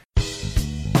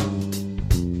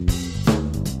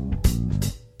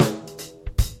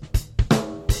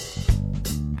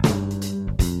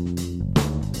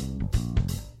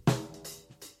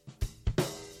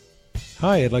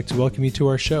Hi, I'd like to welcome you to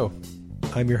our show.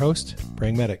 I'm your host,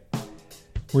 Praying Medic.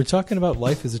 We're talking about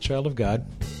life as a child of God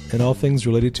and all things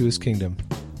related to His kingdom.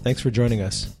 Thanks for joining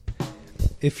us.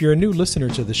 If you're a new listener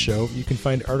to the show, you can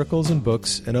find articles and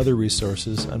books and other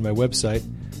resources on my website,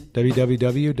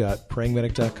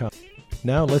 www.prayingmedic.com.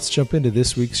 Now let's jump into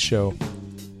this week's show.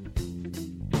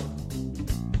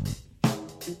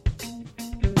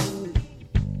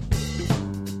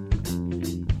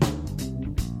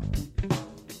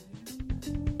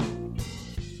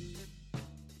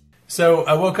 So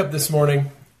I woke up this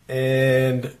morning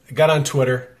and got on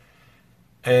Twitter,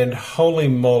 and holy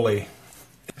moly,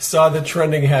 saw the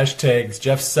trending hashtags,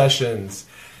 Jeff Sessions,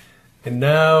 and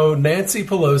now Nancy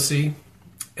Pelosi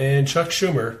and Chuck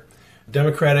Schumer,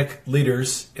 Democratic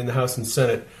leaders in the House and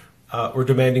Senate, were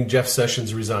demanding Jeff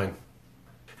Sessions resign.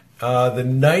 The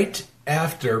night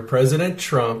after President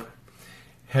Trump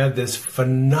had this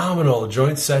phenomenal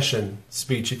joint session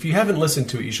speech, if you haven't listened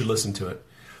to it, you should listen to it.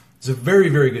 It's a very,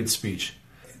 very good speech.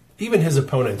 Even his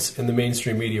opponents in the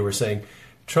mainstream media were saying,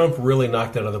 Trump really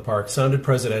knocked it out of the park, sounded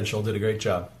presidential, did a great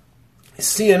job.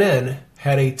 CNN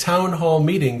had a town hall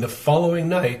meeting the following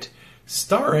night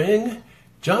starring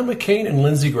John McCain and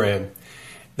Lindsey Graham.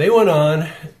 They went on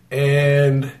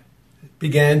and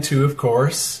began to, of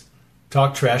course,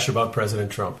 talk trash about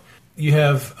President Trump. You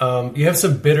have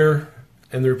some bitter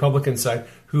in the Republican side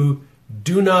who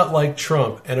do not like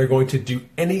Trump and are going to do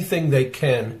anything they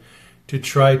can to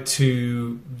try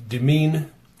to demean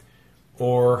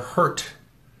or hurt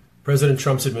President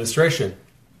Trump's administration.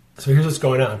 So here's what's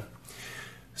going on.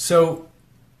 So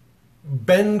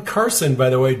Ben Carson, by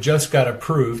the way, just got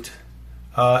approved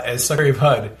as Secretary of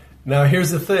HUD. Now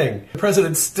here's the thing. The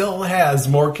president still has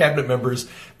more cabinet members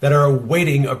that are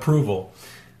awaiting approval.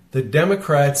 The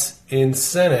Democrats in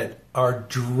Senate are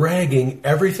dragging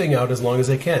everything out as long as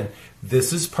they can.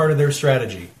 This is part of their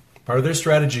strategy. Part of their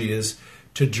strategy is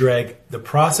to drag the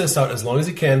process out as long as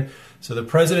he can, so the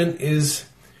president is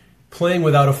playing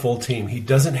without a full team. He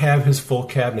doesn't have his full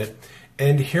cabinet.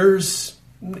 And here's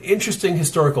an interesting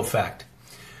historical fact.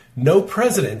 No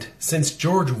president since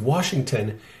George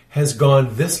Washington has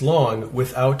gone this long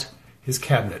without his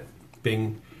cabinet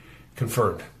being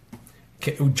confirmed.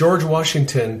 George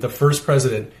Washington, the first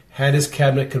president, had his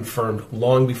cabinet confirmed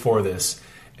long before this,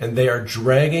 and they are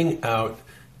dragging out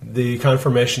the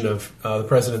confirmation of the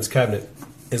president's cabinet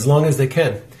as long as they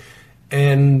can.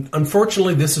 And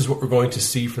unfortunately, this is what we're going to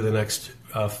see for the next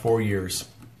 4 years,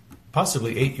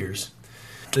 possibly 8 years.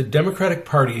 The Democratic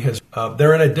Party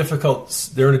they're in a difficult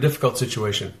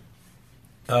situation.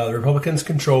 The Republicans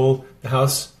control the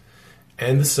House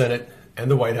and the Senate and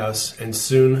the White House, and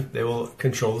soon they will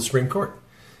control the Supreme Court.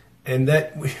 And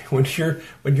that when you're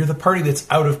the party that's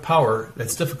out of power,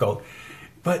 that's difficult.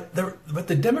 But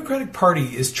the Democratic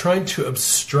Party is trying to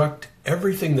obstruct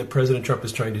everything that President Trump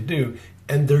is trying to do,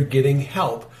 and they're getting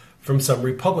help from some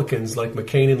Republicans like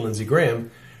McCain and Lindsey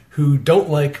Graham who don't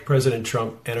like President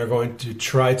Trump and are going to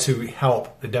try to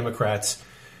help the Democrats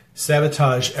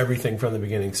sabotage everything from the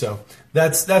beginning. So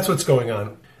that's what's going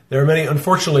on. There are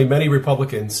unfortunately many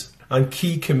Republicans on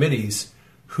key committees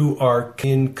who are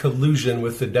in collusion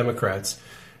with the Democrats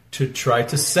to try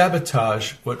to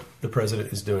sabotage what the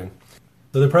president is doing.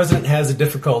 So the president has a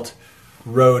difficult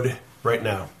road right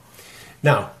now.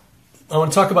 Now, I want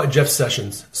to talk about Jeff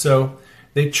Sessions. So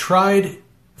they tried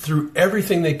through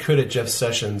everything they could at Jeff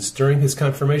Sessions during his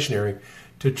confirmation hearing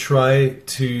to try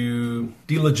to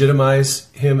delegitimize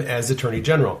him as Attorney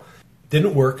General.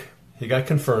 Didn't work. He got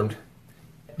confirmed.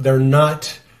 They're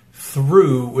not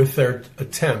through with their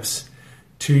attempts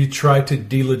to try to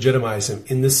delegitimize him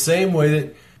in the same way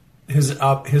that his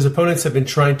opponents have been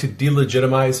trying to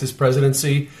delegitimize his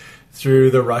presidency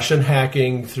through the Russian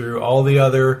hacking, through all the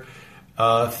other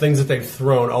things that they've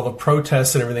thrown, all the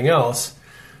protests and everything else.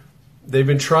 They've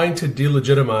been trying to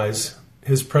delegitimize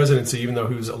his presidency, even though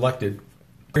he was elected.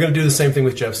 They're going to do the same thing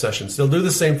with Jeff Sessions. They'll do the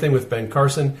same thing with Ben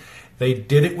Carson. They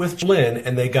did it with Flynn,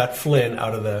 and they got Flynn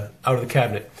out of the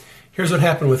cabinet. Here's what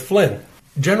happened with Flynn.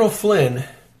 General Flynn,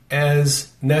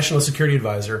 as National Security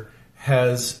Advisor,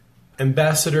 has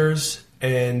ambassadors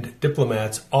and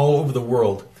diplomats all over the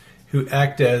world who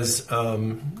act as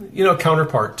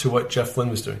counterpart to what Jeff Flynn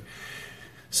was doing.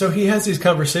 So he has these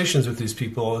conversations with these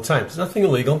people all the time. It's nothing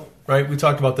illegal, right? We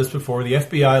talked about this before. The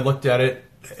FBI looked at it.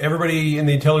 Everybody in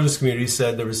the intelligence community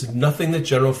said there was nothing that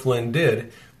General Flynn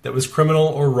did that was criminal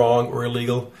or wrong or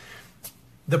illegal.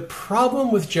 The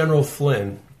problem with General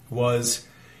Flynn was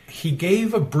he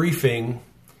gave a briefing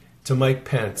to Mike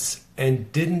Pence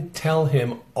and didn't tell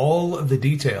him all of the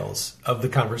details of the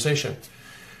conversation.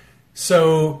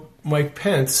 So Mike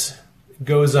Pence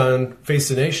goes on Face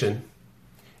the Nation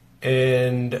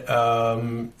and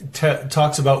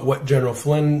talks about what General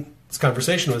Flynn's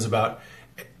conversation was about,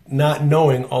 not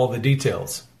knowing all the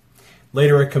details.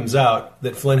 Later it comes out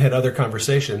that Flynn had other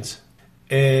conversations,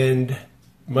 and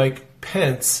Mike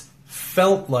Pence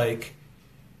felt like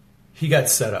he got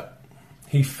set up.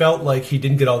 He felt like he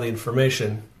didn't get all the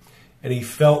information, and he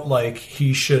felt like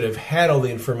he should have had all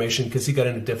the information because he got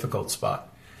in a difficult spot.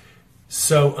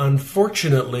 So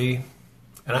unfortunately,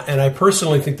 and I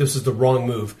personally think this is the wrong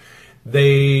move,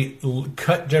 they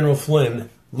cut General Flynn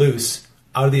loose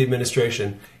out of the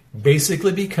administration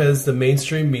basically because the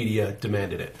mainstream media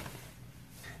demanded it.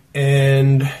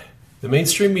 And the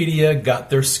mainstream media got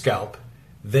their scalp.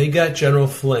 They got General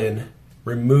Flynn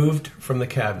removed from the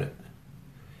cabinet.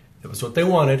 It was what they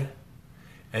wanted.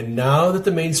 And now that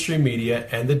the mainstream media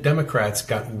and the Democrats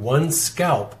got one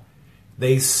scalp,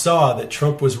 they saw that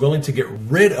Trump was willing to get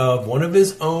rid of one of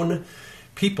his own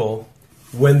people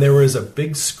when there was a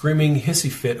big screaming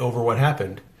hissy fit over what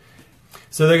happened.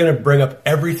 So they're going to bring up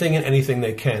everything and anything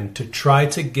they can to try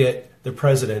to get the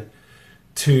president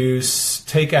to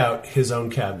take out his own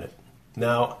cabinet.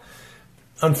 Now,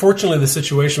 unfortunately, the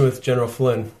situation with General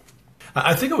Flynn,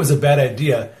 I think it was a bad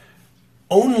idea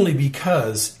only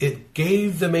because it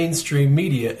gave the mainstream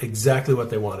media exactly what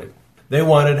they wanted. They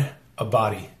wanted a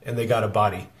body, and they got a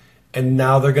body. And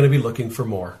now they're going to be looking for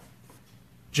more.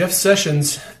 Jeff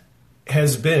Sessions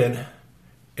has been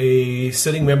a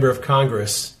sitting member of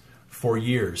Congress for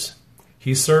years.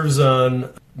 He serves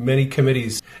on many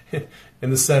committees in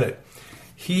the Senate.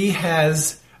 He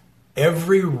has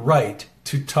every right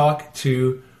to talk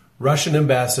to Russian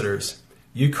ambassadors,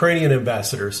 Ukrainian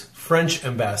ambassadors, French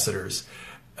ambassadors,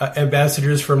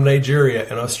 ambassadors from Nigeria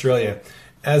and Australia.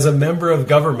 As a member of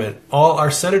government, all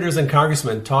our senators and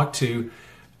congressmen talk to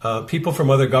people from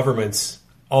other governments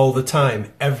all the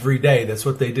time, every day. That's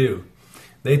what they do.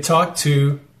 They talk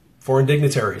to foreign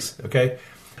dignitaries, okay?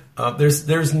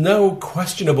 There's no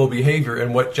questionable behavior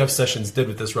in what Jeff Sessions did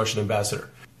with this Russian ambassador.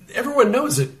 Everyone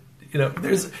knows it. You know,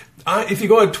 if you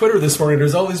go on Twitter this morning,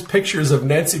 there's all these pictures of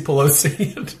Nancy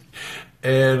Pelosi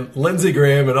and Lindsey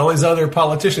Graham and all these other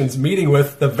politicians meeting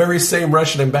with the very same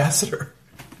Russian ambassador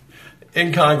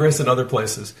in Congress and other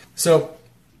places. So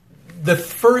the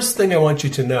first thing I want you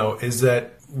to know is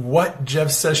that what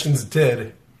Jeff Sessions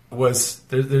did was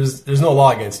there's no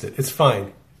law against it. It's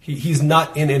fine. He's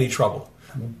not in any trouble.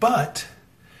 But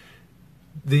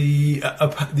the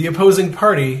opposing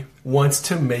party wants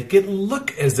to make it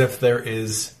look as if there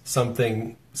is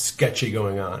something sketchy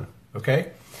going on.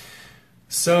 Okay?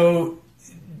 So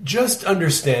just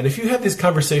understand, if you have these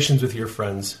conversations with your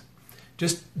friends,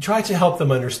 just try to help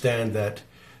them understand that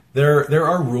there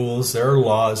are rules, there are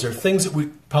laws, there are things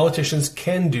that politicians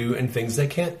can do and things they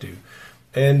can't do.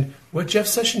 And what Jeff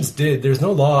Sessions did, there's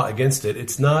no law against it.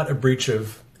 It's not a breach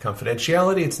of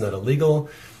confidentiality. It's not illegal.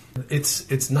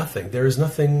 It's nothing. There is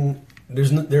nothing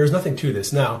to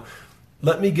this. Now,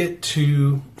 let me get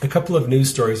to a couple of news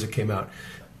stories that came out.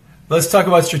 Let's talk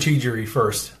about strategery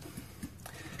first.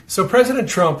 So President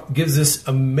Trump gives this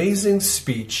amazing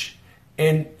speech,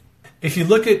 and if you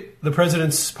look at the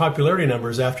president's popularity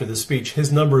numbers after the speech,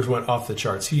 his numbers went off the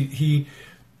charts. He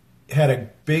had a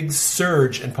big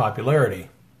surge in popularity.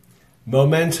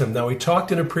 Momentum. Now, we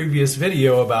talked in a previous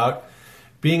video about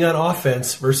being on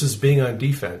offense versus being on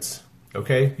defense.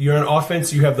 Okay? You're on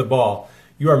offense, you have the ball.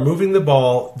 You are moving the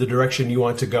ball the direction you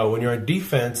want to go. When you're on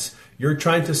defense, you're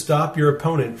trying to stop your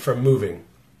opponent from moving.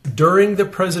 During the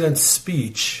president's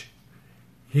speech,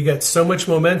 he got so much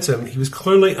momentum, he was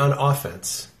clearly on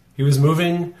offense. He was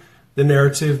moving the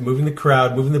narrative, moving the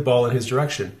crowd, moving the ball in his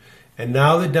direction. And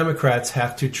now the Democrats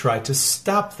have to try to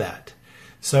stop that.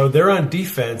 So they're on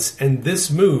defense, and this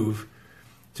move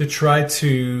to try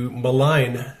to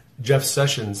malign Jeff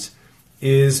Sessions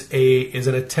is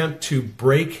an attempt to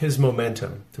break his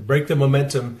momentum, to break the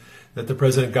momentum that the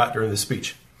president got during the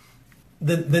speech.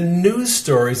 The news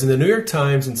stories in the New York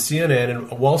Times and CNN and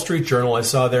Wall Street Journal, I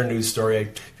saw their news story.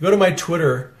 If you go to my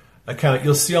Twitter account,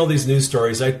 you'll see all these news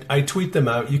stories. I tweet them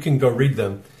out. You can go read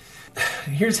them.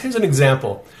 Here's an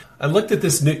example. I looked at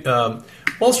this new,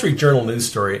 Wall Street Journal news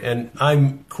story, and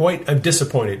I'm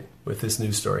disappointed with this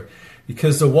news story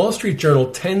because the Wall Street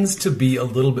Journal tends to be a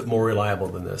little bit more reliable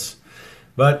than this.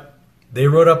 But they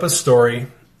wrote up a story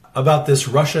about this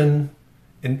Russian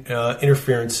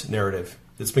interference narrative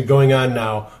that's been going on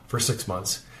now for 6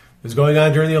 months. It was going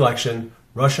on during the election,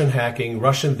 Russian hacking,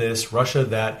 Russian this, Russia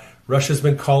that. Russia's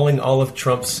been calling all of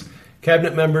Trump's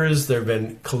cabinet members. There have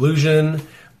been collusion.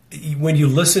 When you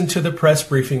listen to the press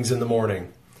briefings in the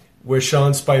morning with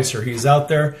Sean Spicer, he's out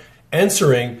there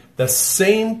answering the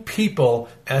same people,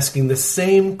 asking the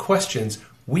same questions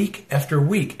week after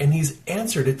week, and he's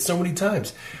answered it so many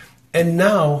times. And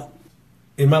now,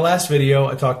 in my last video,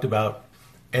 I talked about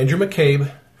Andrew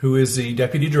McCabe, who is the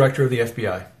deputy director of the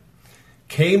FBI,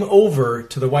 came over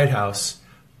to the White House,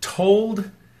 told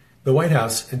the White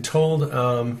House and told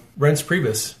Reince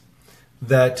Priebus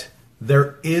that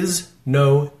there is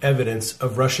no evidence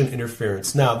of Russian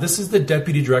interference. Now, this is the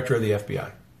deputy director of the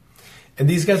FBI. And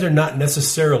these guys are not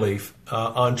necessarily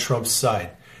on Trump's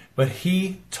side. But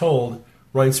he told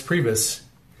Reince Priebus,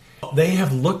 they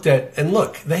have looked at, and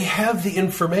look, they have the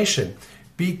information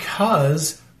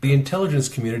because the intelligence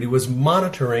community was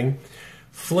monitoring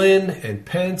Flynn and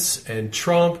Pence and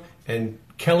Trump and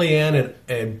Kellyanne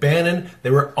and Bannon.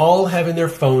 They were all having their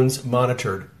phones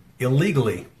monitored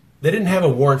illegally. They didn't have a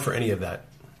warrant for any of that.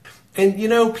 And, you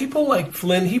know, people like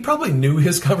Flynn, he probably knew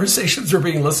his conversations were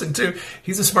being listened to.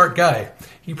 He's a smart guy.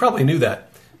 He probably knew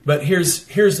that. But here's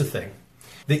the thing.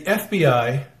 The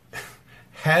FBI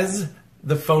has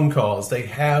the phone calls. They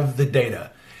have the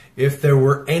data. If there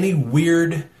were any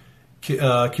weird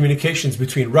communications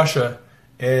between Russia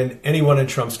and anyone in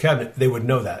Trump's cabinet, they would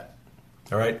know that.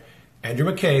 All right? Andrew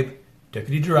McCabe,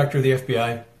 deputy director of the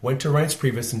FBI, went to Reince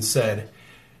Priebus and said,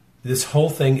 this whole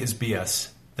thing is BS.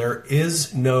 There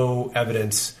is no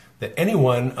evidence that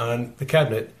anyone on the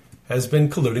cabinet has been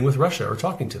colluding with Russia or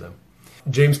talking to them.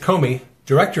 James Comey,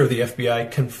 director of the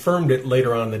FBI, confirmed it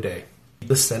later on in the day.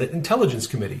 The Senate Intelligence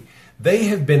Committee, they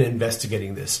have been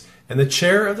investigating this. And the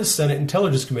chair of the Senate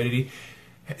Intelligence Committee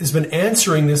has been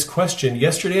answering this question.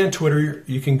 Yesterday on Twitter,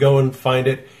 you can go and find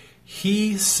it.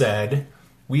 He said,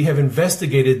 we have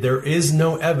investigated. There is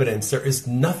no evidence. There is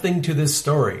nothing to this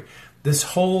story. This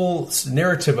whole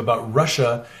narrative about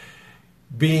Russia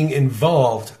being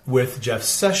involved with Jeff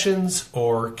Sessions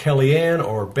or Kellyanne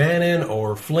or Bannon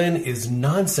or Flynn is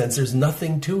nonsense. There's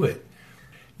nothing to it.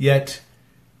 Yet,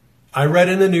 I read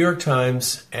in the New York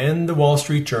Times and the Wall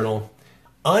Street Journal,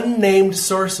 unnamed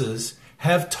sources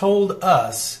have told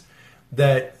us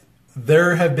that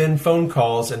there have been phone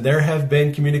calls and there have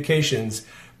been communications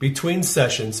between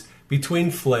Sessions,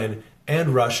 between Flynn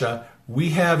and Russia.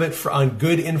 We have it on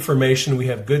good information. We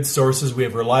have good sources. We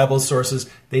have reliable sources.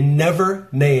 They never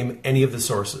name any of the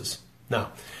sources.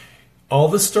 Now, all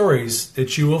the stories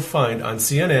that you will find on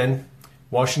CNN,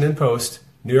 Washington Post,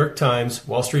 New York Times,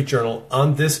 Wall Street Journal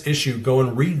on this issue, go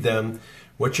and read them.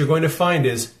 What you're going to find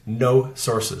is no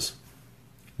sources.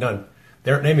 None.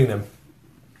 They aren't naming them.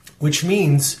 Which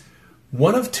means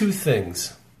one of two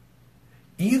things.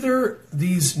 Either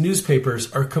these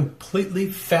newspapers are completely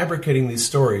fabricating these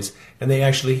stories and they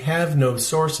actually have no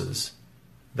sources.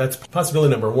 That's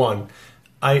possibility number one.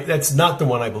 That's not the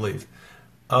one I believe.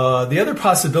 The other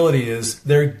possibility is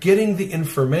they're getting the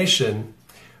information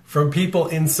from people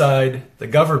inside the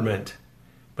government,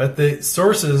 but the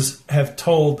sources have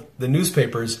told the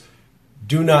newspapers,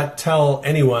 do not tell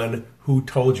anyone who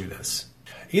told you this.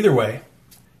 Either way,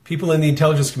 people in the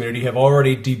intelligence community have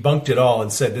already debunked it all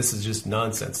and said this is just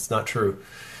nonsense. It's not true.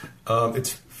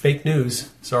 It's fake news.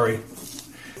 Sorry.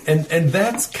 And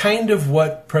that's kind of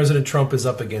what President Trump is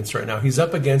up against right now. He's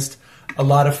up against a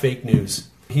lot of fake news.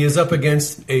 He is up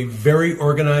against a very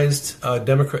organized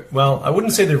Democrat. Well, I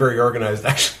wouldn't say they're very organized,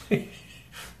 actually.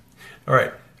 All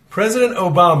right. President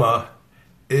Obama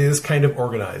is kind of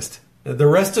organized. The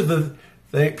rest of the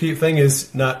thing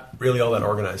is not really all that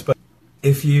organized. But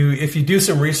if you do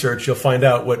some research, you'll find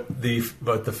out what the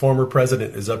former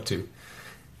president is up to.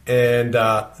 And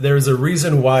there's a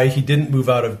reason why he didn't move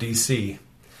out of D.C.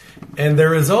 And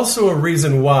there is also a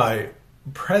reason why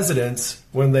presidents,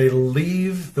 when they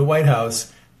leave the White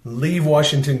House, leave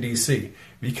Washington, D.C.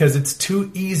 Because it's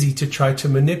too easy to try to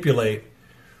manipulate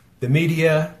the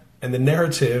media and the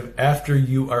narrative after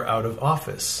you are out of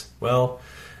office. Well,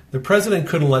 the president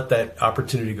couldn't let that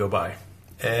opportunity go by.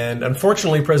 And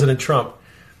unfortunately, President Trump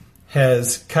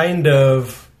has kind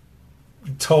of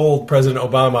told President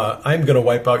Obama, I'm going to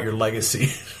wipe out your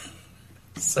legacy.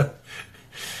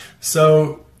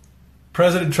 So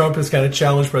President Trump has kind of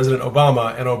challenged President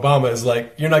Obama, and Obama is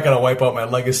like, you're not going to wipe out my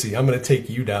legacy. I'm going to take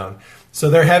you down. So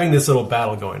they're having this little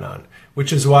battle going on,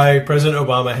 which is why President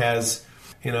Obama has,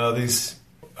 these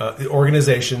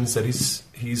organizations that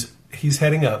he's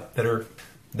heading up that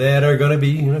are going to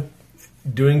be,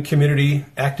 doing community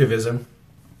activism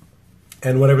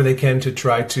and whatever they can to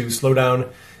try to slow down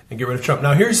and get rid of Trump.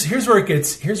 Now here's where it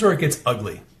gets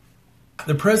ugly.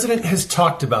 The president has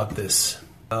talked about this.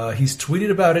 He's tweeted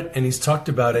about it and he's talked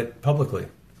about it publicly.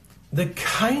 The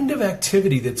kind of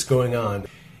activity that's going on,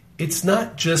 it's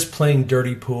not just playing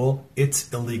dirty pool,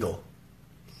 it's illegal.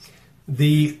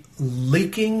 The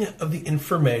leaking of the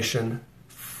information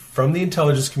from the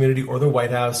intelligence community or the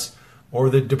White House or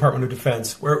the Department of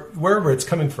Defense, wherever it's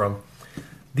coming from,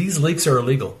 these leaks are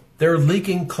illegal. They're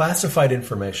leaking classified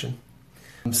information.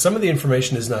 Some of the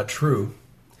information is not true.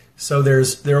 So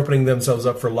they're opening themselves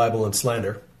up for libel and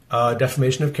slander,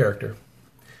 defamation of character.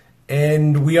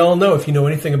 And we all know, if you know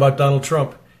anything about Donald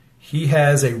Trump, he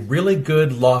has a really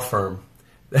good law firm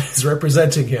that is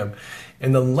representing him.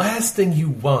 And the last thing you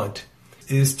want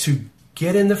is to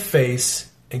get in the face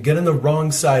and get on the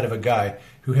wrong side of a guy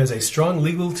who has a strong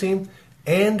legal team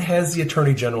and has the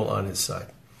Attorney General on his side.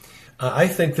 I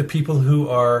think the people who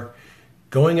are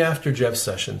going after Jeff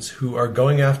Sessions, who are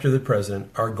going after the president,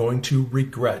 are going to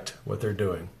regret what they're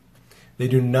doing. They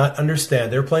do not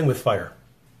understand. They're playing with fire.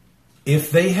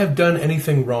 If they have done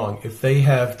anything wrong, if they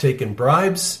have taken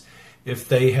bribes, if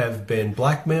they have been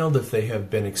blackmailed, if they have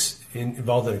been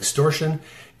involved in extortion,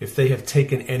 if they have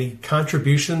taken any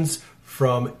contributions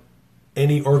from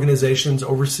any organizations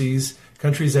overseas,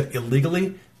 countries that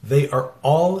illegally, they are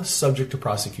all subject to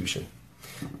prosecution.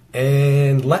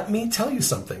 And let me tell you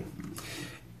something.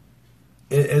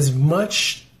 As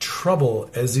much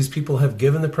trouble as these people have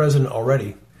given the president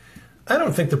already, I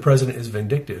don't think the president is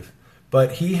vindictive,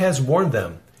 but he has warned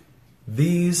them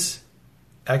these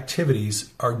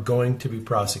activities are going to be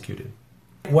prosecuted.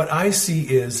 What I see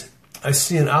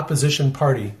an opposition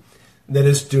party that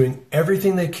is doing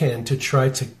everything they can to try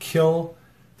to kill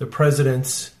the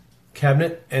president's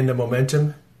cabinet and the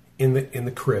momentum in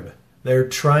the crib. They're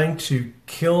trying to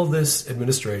kill this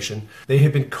administration. They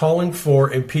have been calling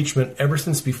for impeachment ever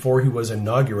since before he was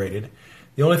inaugurated.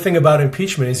 The only thing about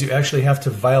impeachment is you actually have to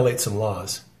violate some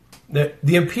laws.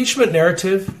 The impeachment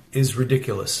narrative is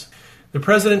ridiculous. The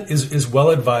president is well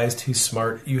advised. He's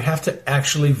smart. You have to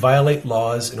actually violate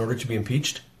laws in order to be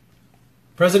impeached.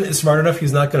 The president is smart enough.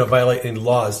 He's not going to violate any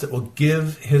laws that will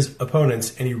give his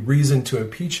opponents any reason to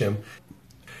impeach him.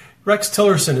 Rex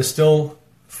Tillerson is still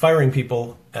firing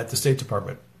people at the State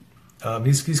Department.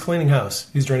 He's cleaning house.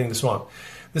 He's draining the swamp.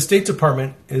 The State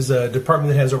Department is a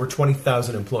department that has over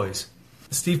 20,000 employees.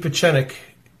 Steve Pieczenik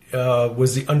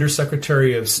was the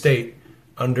Undersecretary of State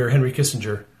under Henry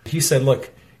Kissinger. He said, look,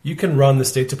 you can run the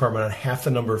State Department on half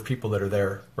the number of people that are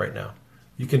there right now.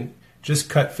 You can just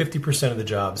cut 50% of the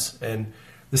jobs, and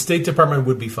the State Department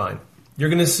would be fine. You're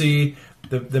going to see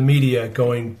the media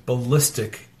going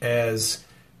ballistic as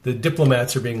the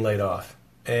diplomats are being laid off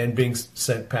and being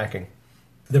sent packing.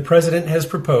 The president has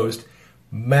proposed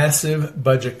massive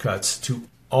budget cuts to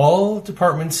all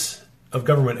departments of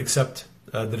government except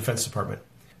the Defense Department.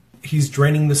 He's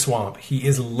draining the swamp. He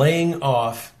is laying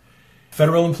off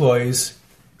federal employees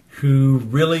who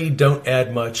really don't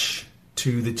add much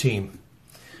to the team.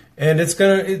 And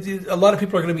a lot of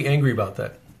people are going to be angry about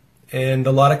that. And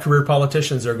a lot of career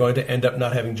politicians are going to end up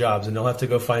not having jobs, and they'll have to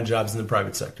go find jobs in the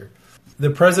private sector. The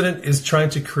president is trying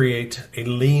to create a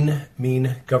lean,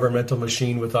 mean governmental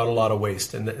machine without a lot of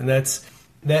waste. And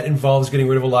that involves getting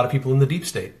rid of a lot of people in the deep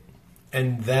state.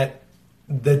 And that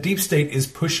the deep state is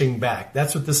pushing back.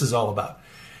 That's what this is all about.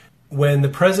 When the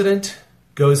president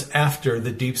goes after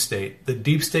the deep state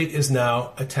is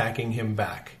now attacking him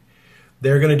back.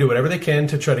 They're going to do whatever they can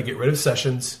to try to get rid of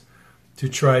Sessions, to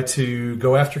try to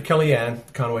go after Kellyanne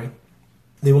Conway.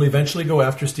 They will eventually go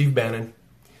after Steve Bannon.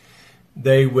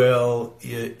 They'll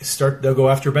go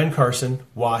after Ben Carson.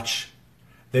 Watch.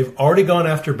 They've already gone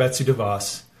after Betsy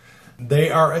DeVos. They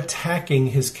are attacking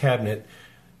his cabinet,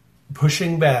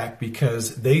 pushing back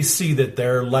because they see that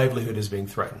their livelihood is being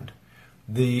threatened.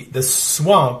 The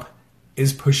swamp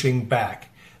is pushing back.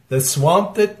 The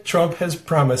swamp that Trump has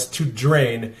promised to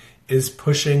drain is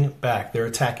pushing back. They're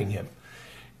attacking him.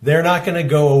 They're not going to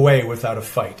go away without a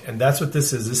fight. And that's what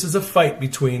this is. This is a fight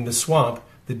between the swamp,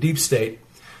 the deep state,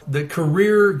 the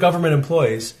career government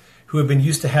employees who have been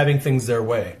used to having things their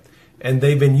way. And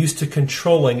they've been used to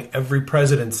controlling every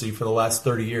presidency for the last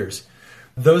 30 years.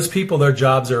 Those people, their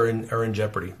jobs are in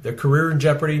jeopardy. Their career in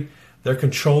jeopardy. Their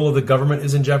control of the government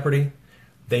is in jeopardy.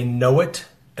 They know it,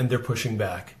 and they're pushing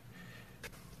back.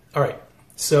 All right,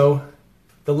 so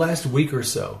the last week or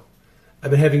so, I've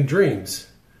been having dreams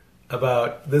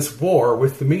about this war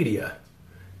with the media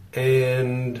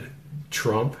and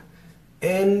Trump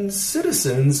and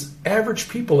citizens, average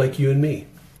people like you and me.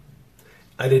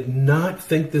 I did not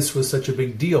think this was such a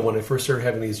big deal when I first started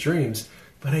having these dreams,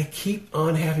 but I keep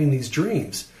on having these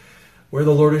dreams where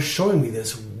the Lord is showing me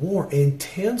this war,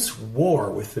 intense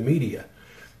war with the media.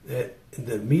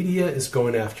 The media is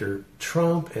going after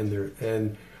Trump,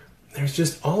 and there's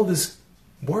just all this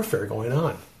warfare going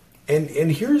on.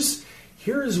 And here's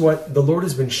what the Lord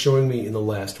has been showing me in the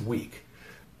last week.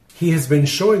 He has been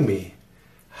showing me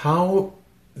how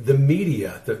the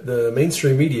media, the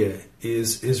mainstream media,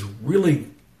 is really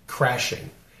crashing.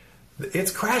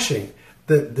 It's crashing.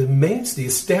 The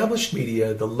established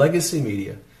media, the legacy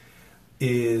media,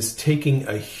 is taking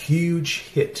a huge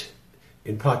hit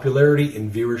in popularity,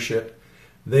 in viewership.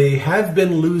 They have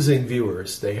been losing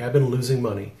viewers. They have been losing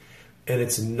money, and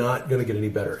it's not going to get any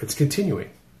better. It's continuing.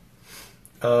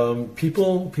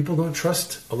 People don't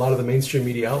trust a lot of the mainstream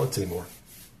media outlets anymore.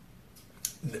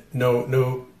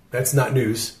 No, that's not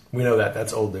news. We know that.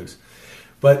 That's old news.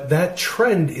 But that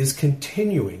trend is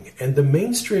continuing, and the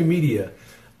mainstream media,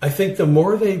 I think the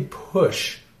more they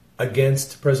push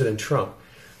against President Trump.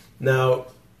 Now,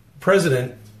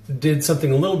 President did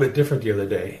something a little bit different the other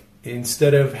day.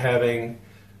 Instead of having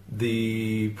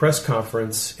the press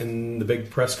conference in the big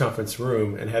press conference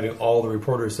room and having all the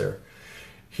reporters there,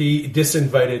 he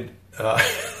disinvited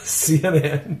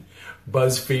CNN,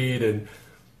 BuzzFeed, and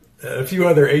a few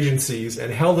other agencies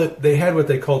and held it. They had what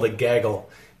they called a gaggle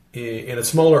in a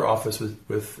smaller office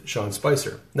with Sean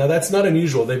Spicer. Now, that's not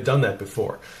unusual. They've done that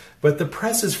before. But the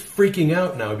press is freaking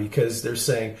out now because they're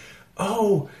saying,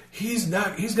 oh, he's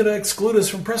going to exclude us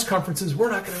from press conferences.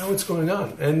 We're not going to know what's going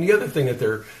on. And the other thing that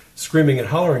they're screaming and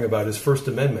hollering about is First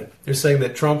Amendment. They're saying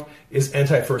that Trump is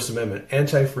anti-First Amendment,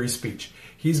 anti-free speech.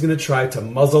 He's going to try to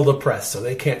muzzle the press so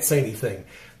they can't say anything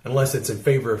unless it's in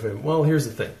favor of him. Well, here's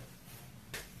the thing.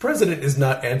 The president is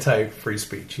not anti-free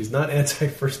speech. He's not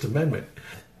anti-First Amendment.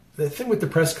 The thing with the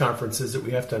press conferences that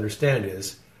we have to understand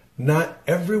is not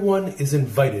everyone is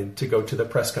invited to go to the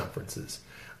press conferences.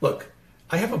 Look,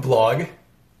 I have a blog.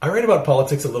 I write about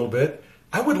politics a little bit.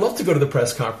 I would love to go to the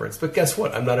press conference, but guess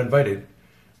what? I'm not invited.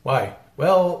 Why?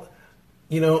 Well,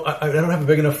 I don't have a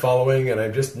big enough following, and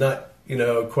I'm just not,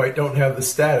 quite don't have the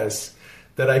status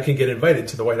that I can get invited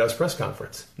to the White House press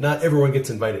conference. Not everyone gets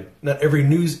invited. Not every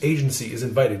news agency is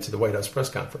invited to the White House press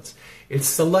conference. It's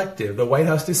selective. The White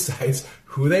House decides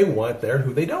who they want there and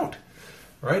who they don't.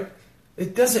 Right?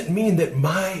 It doesn't mean that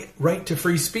my right to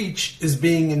free speech is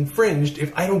being infringed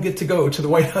if I don't get to go to the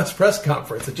White House press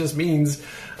conference. It just means,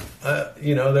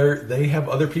 they have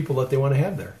other people that they want to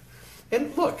have there.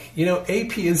 And look,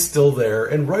 AP is still there,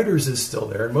 and Reuters is still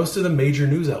there, and most of the major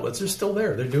news outlets are still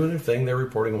there. They're doing their thing. They're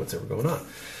reporting what's ever going on.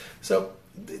 So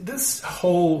this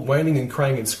whole whining and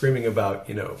crying and screaming about,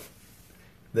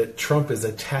 that Trump is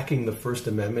attacking the First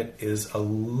Amendment is a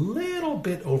little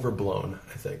bit overblown,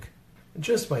 I think.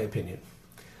 Just my opinion.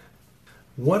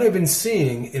 What I've been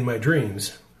seeing in my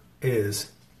dreams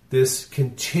is this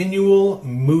continual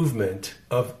movement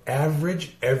of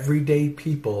average, everyday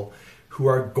people who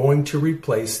are going to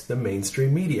replace the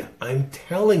mainstream media. I'm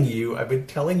telling you, I've been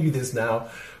telling you this now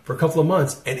for a couple of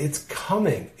months, and it's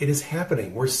coming. It is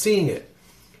happening. We're seeing it.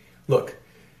 Look,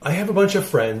 I have a bunch of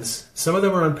friends. Some of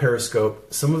them are on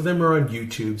Periscope. Some of them are on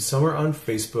YouTube. Some are on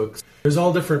Facebook. There's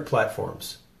all different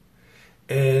platforms.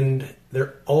 And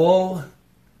they're all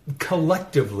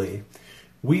collectively,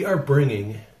 we are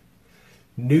bringing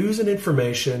news and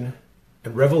information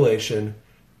and revelation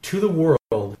to the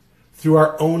world through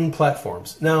our own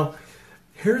platforms. Now,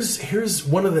 here's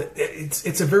one of the,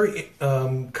 it's a very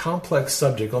complex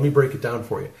subject. Let me break it down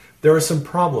for you. There are some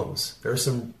problems. There are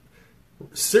some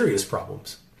serious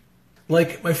problems.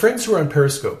 Like my friends who are on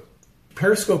Periscope.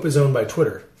 Periscope is owned by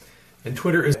Twitter. And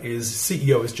Twitter is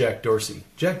CEO is Jack Dorsey.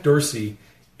 Jack Dorsey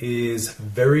is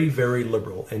very, very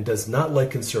liberal and does not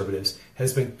like conservatives,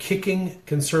 has been kicking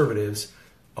conservatives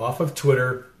off of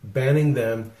Twitter, banning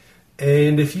them.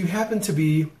 And if you happen to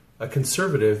be a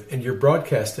conservative and you're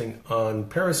broadcasting on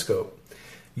Periscope,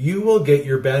 you will get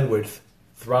your bandwidth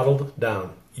throttled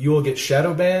down. You will get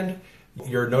shadow banned.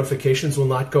 Your notifications will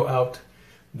not go out.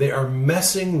 They are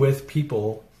messing with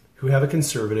people who have a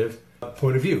conservative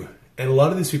point of view. And a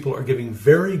lot of these people are giving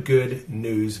very good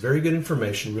news, very good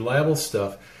information, reliable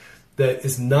stuff that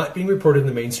is not being reported in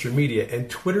the mainstream media. And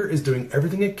Twitter is doing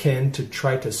everything it can to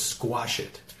try to squash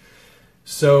it.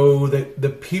 So the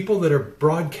people that are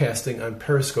broadcasting on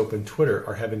Periscope and Twitter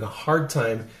are having a hard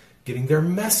time getting their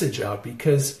message out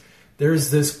because there's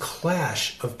this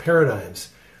clash of paradigms.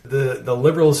 The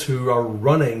liberals who are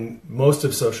running most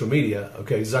of social media,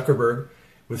 okay, Zuckerberg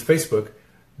with Facebook,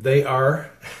 they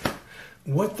are...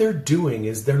 What they're doing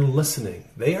is they're listening.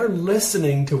 They are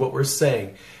listening to what we're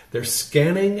saying. They're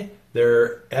scanning,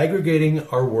 they're aggregating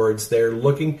our words, they're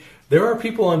looking. There are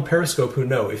people on Periscope who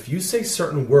know if you say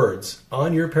certain words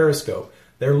on your Periscope,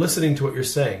 they're listening to what you're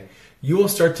saying. You will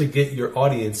start to get your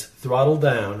audience throttled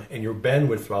down and your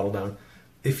bandwidth throttled down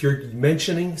if you're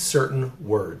mentioning certain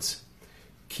words,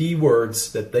 key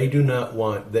words that they do not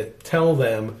want, that tell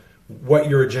them what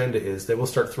your agenda is. They will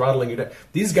start throttling you down.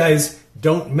 These guys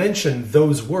don't mention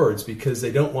those words because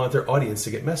they don't want their audience to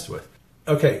get messed with.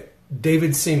 Okay,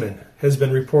 David Seaman has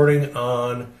been reporting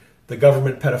on the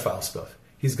government pedophile stuff.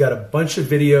 He's got a bunch of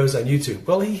videos on YouTube.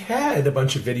 Well, he had a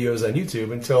bunch of videos on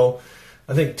YouTube until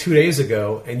I think 2 days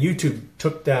ago, and YouTube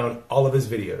took down all of his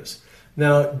videos.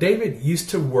 Now, David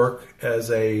used to work as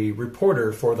a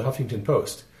reporter for the Huffington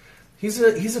Post. He's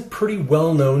a pretty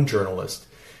well-known journalist.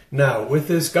 Now, with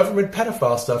this government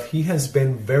pedophile stuff, he has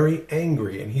been very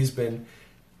angry, and he's been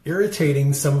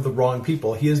irritating some of the wrong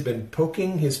people. He has been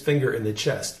poking his finger in the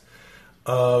chest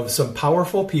of some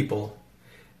powerful people,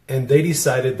 and they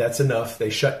decided that's enough. They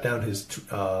shut down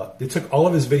they took all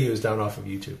of his videos down off of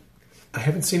YouTube. I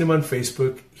haven't seen him on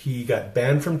Facebook. He got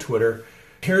banned from Twitter.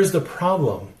 Here's the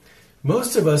problem.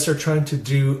 Most of us are trying to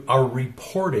do our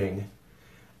reporting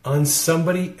on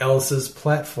somebody else's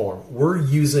platform. We're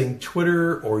using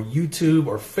Twitter or YouTube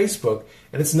or Facebook,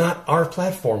 and it's not our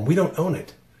platform. We don't own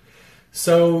it.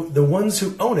 So the ones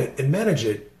who own it and manage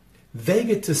it, they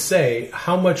get to say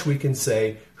how much we can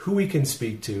say, who we can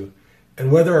speak to,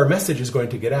 and whether our message is going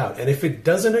to get out. And if it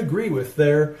doesn't agree with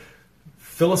their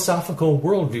philosophical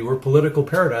worldview or political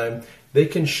paradigm, they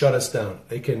can shut us down.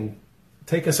 They can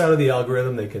take us out of the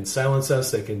algorithm. They can silence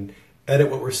us. They can edit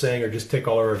what we're saying or just take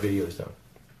all of our videos down.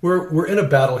 We're in a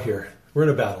battle here. We're in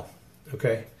a battle,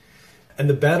 okay? And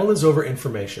the battle is over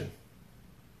information.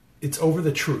 It's over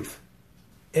the truth.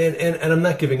 And I'm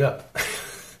not giving up.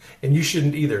 And you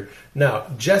shouldn't either. Now,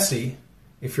 Jesse,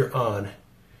 if you're on,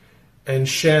 and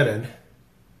Shannon,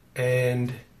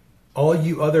 and all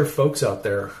you other folks out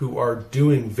there who are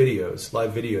doing videos,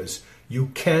 live videos, you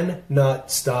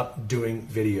cannot stop doing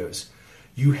videos.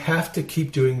 You have to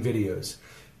keep doing videos.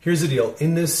 Here's the deal.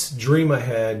 In this dream I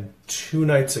had 2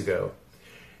 nights ago,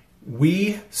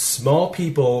 we, small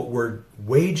people, were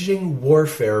waging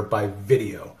warfare by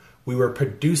video. We were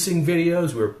producing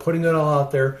videos. We were putting it all out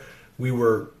there. We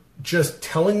were just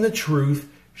telling the truth,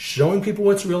 showing people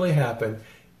what's really happened,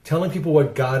 telling people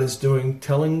what God is doing,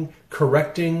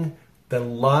 correcting the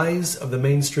lies of the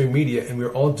mainstream media, and we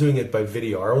were all doing it by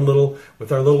video.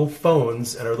 With our little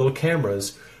phones and our little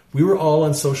cameras, we were all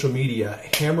on social media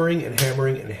hammering and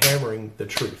hammering and hammering the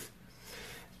truth.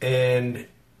 And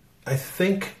I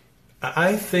think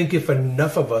if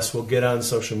enough of us will get on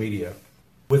social media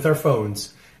with our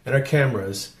phones and our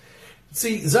cameras.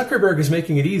 See, Zuckerberg is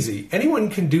making it easy. Anyone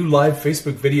can do live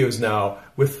Facebook videos now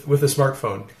with a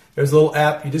smartphone. There's a little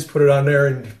app, you just put it on there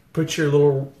and put your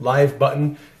little live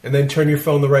button and then turn your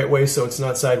phone the right way so it's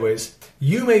not sideways.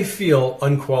 You may feel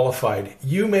unqualified.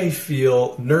 You may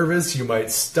feel nervous. You might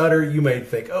stutter. You might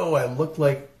think, oh, I look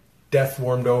like death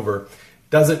warmed over.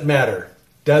 Doesn't matter.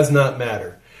 Does not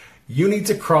matter. You need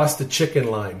to cross the chicken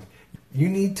line. You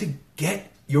need to get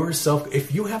yourself,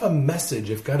 if you have a message,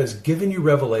 if God has given you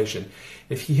revelation,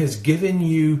 if He has given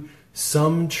you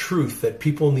some truth that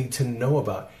people need to know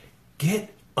about,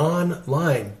 get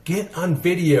online, get on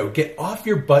video, get off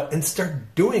your butt and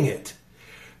start doing it.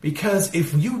 Because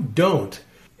if you don't,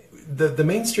 the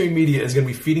mainstream media is going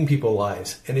to be feeding people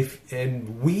lies.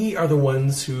 And we are the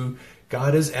ones who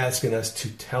God is asking us to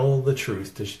tell the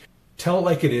truth, to tell it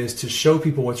like it is, to show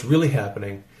people what's really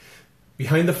happening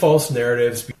behind the false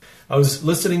narratives. I was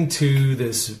listening to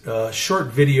this short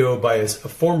video by a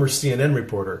former CNN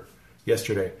reporter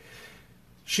yesterday.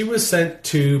 She was sent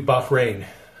to Bahrain.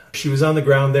 She was on the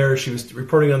ground there. She was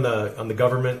reporting on the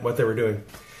government, what they were doing.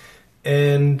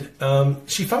 And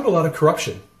she found a lot of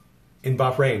corruption in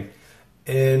Bahrain.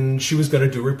 And she was going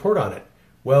to do a report on it.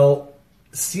 Well,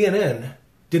 CNN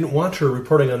didn't want her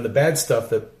reporting on the bad stuff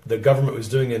that the government was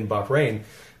doing in Bahrain.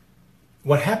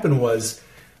 What happened was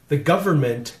the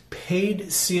government paid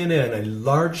CNN a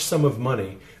large sum of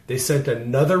money. They sent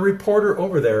another reporter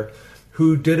over there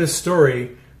who did a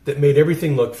story that made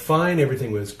everything look fine.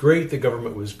 Everything was great. The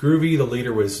government was groovy. The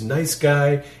leader was a nice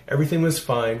guy. Everything was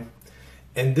fine.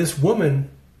 And this woman,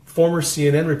 former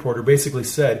CNN reporter, basically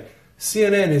said,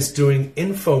 CNN is doing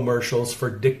infomercials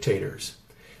for dictators.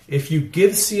 If you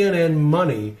give CNN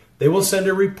money, they will send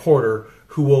a reporter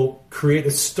who will create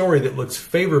a story that looks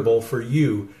favorable for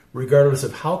you, regardless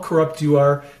of how corrupt you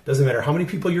are. Doesn't matter how many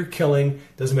people you're killing.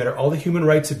 Doesn't matter all the human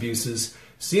rights abuses.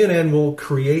 CNN will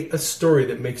create a story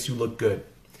that makes you look good.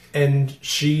 And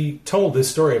she told this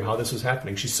story of how this was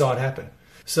happening. She saw it happen.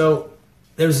 So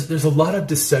there's a lot of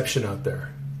deception out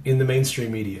there in the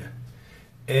mainstream media.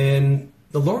 And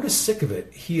the Lord is sick of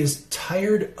it. He is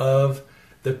tired of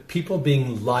the people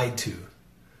being lied to.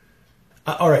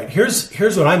 All right, here's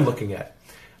what I'm looking at.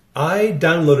 I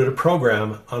downloaded a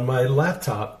program on my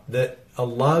laptop that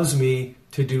allows me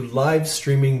to do live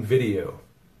streaming video.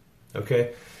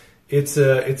 Okay? It's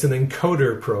an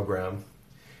encoder program.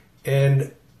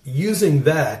 And using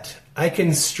that, I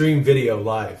can stream video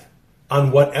live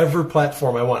on whatever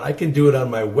platform I want. I can do it on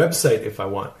my website if I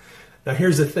want. Now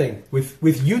here's the thing. With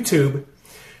YouTube,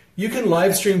 you can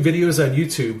live stream videos on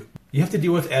YouTube. You have to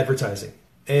deal with advertising.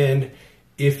 And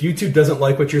if YouTube doesn't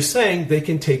like what you're saying, they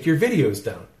can take your videos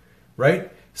down,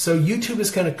 right? So YouTube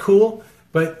is kind of cool,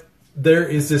 but there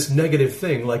is this negative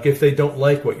thing. Like if they don't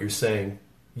like what you're saying,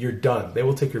 you're done. They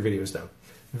will take your videos down.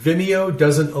 Vimeo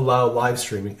doesn't allow live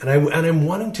streaming. And I'm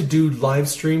wanting to do live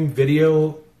stream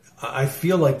video. I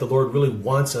feel like the Lord really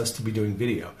wants us to be doing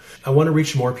video. I want to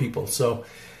reach more people. So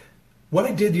what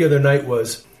I did the other night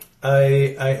was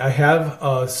I have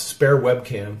a spare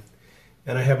webcam,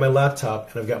 and I have my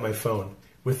laptop, and I've got my phone.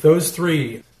 With those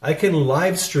three, I can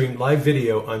live stream live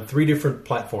video on 3 different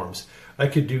platforms. I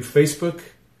could do Facebook,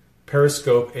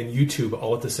 Periscope, and YouTube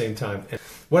all at the same time. And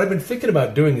what I've been thinking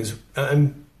about doing is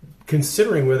I'm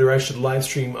considering whether I should live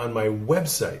stream on my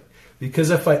website,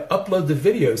 because if I upload the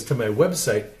videos to my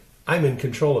website, I'm in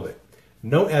control of it.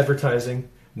 No advertising.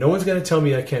 No one's going to tell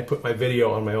me I can't put my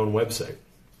video on my own website.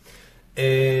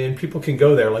 And people can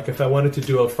go there. Like if I wanted to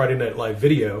do a Friday Night Live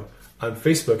video on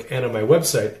Facebook and on my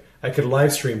website, I could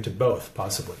live stream to both,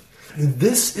 possibly.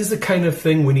 This is the kind of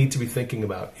thing we need to be thinking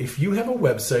about. If you have a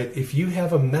website, if you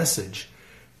have a message,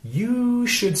 you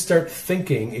should start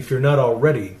thinking, if you're not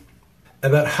already,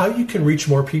 about how you can reach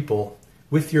more people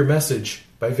with your message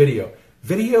by video.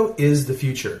 Video is the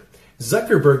future.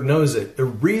 Zuckerberg knows it. The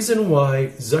reason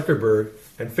why Zuckerberg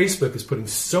and Facebook is putting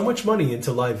so much money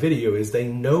into live video is they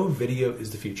know video is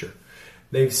the future.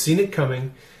 They've seen it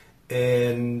coming,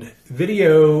 and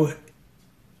video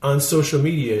on social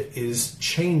media is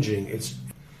changing.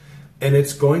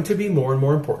 It's going to be more and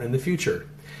more important in the future.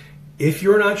 If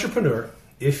you're an entrepreneur,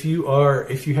 if you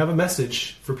have a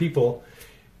message for people,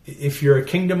 if you're a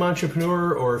kingdom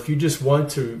entrepreneur, or if you just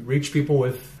want to reach people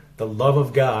with the love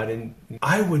of God, and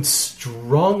I would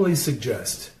strongly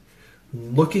suggest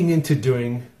looking into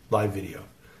doing live video.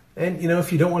 And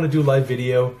if you don't want to do live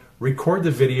video, record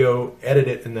the video, edit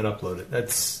it, and then upload it.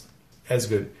 That's as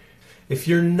good. If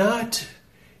you're not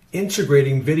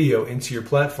integrating video into your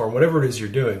platform, whatever it is you're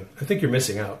doing, I think you're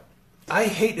missing out. I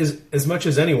hate as much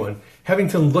as anyone having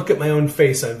to look at my own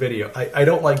face on video. I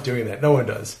don't like doing that. No one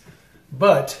does.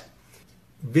 But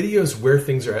video is where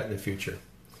things are at in the future.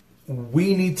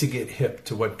 We need to get hip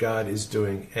to what God is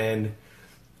doing. And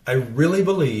I really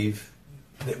believe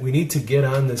that we need to get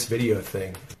on this video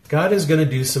thing. God is going to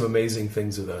do some amazing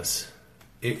things with us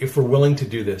if we're willing to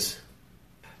do this.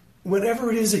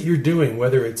 Whatever it is that you're doing,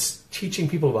 whether it's teaching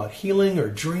people about healing or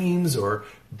dreams or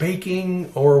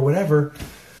baking or whatever,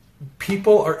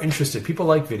 people are interested. People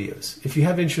like videos. If you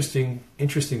have interesting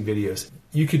videos,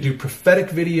 you could do prophetic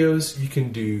videos. You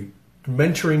can do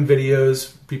mentoring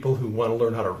videos, people who want to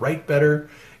learn how to write better.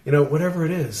 Whatever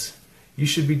it is, you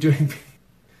should be doing.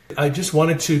 I just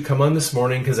wanted to come on this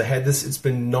morning because I had this. It's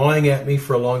been gnawing at me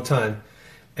for a long time.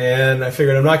 And I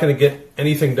figured I'm not going to get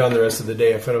anything done the rest of the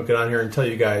day if I don't get on here and tell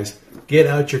you guys, get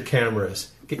out your cameras,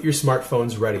 get your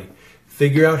smartphones ready,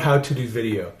 figure out how to do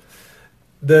video.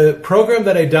 The program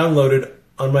that I downloaded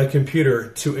on my computer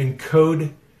to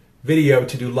encode video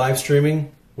to do live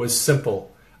streaming was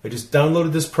simple. I just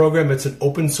downloaded this program. It's an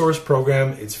open source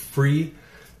program. It's free.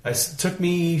 It took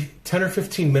me 10 or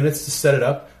 15 minutes to set it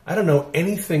up. I don't know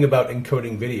anything about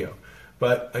encoding video,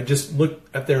 but I just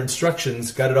looked at their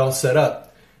instructions, got it all set up.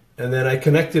 And then I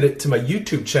connected it to my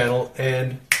YouTube channel,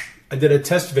 and I did a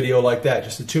test video like that,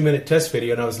 just a 2-minute test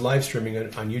video, and I was live streaming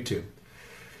it on YouTube.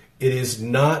 It is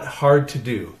not hard to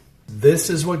do. This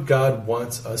is what God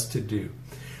wants us to do.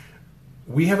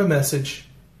 We have a message,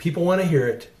 people want to hear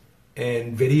it,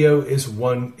 and video is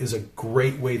a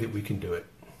great way that we can do it.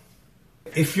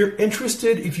 If you're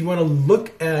interested, if you want to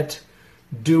look at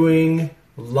doing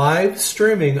live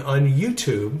streaming on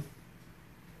YouTube,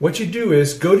 what you do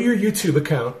is go to your YouTube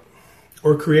account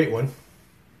or create one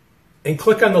and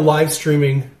click on the live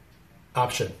streaming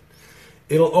option.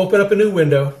 It'll open up a new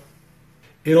window.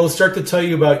 It'll start to tell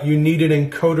you about you need an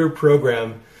encoder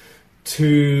program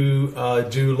to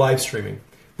do live streaming.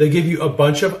 They give you a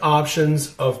bunch of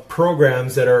options of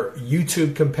programs that are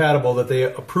YouTube compatible that they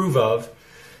approve of.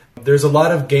 There's a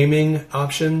lot of gaming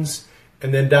options.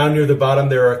 And then down near the bottom,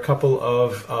 there are a couple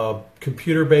of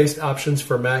computer-based options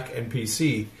for Mac and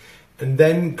PC. And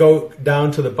then go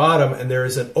down to the bottom, and there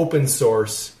is an open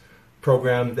source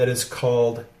program that is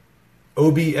called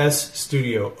OBS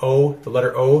Studio. The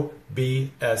letter O,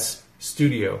 B, S,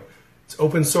 Studio. It's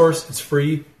open source. It's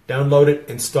free. Download it.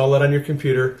 Install it on your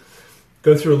computer.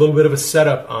 Go through a little bit of a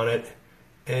setup on it.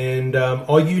 And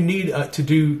all you need to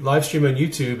do live stream on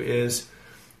YouTube is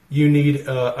you need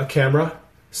a camera.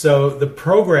 So the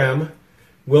program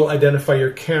will identify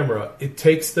your camera. It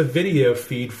takes the video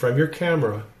feed from your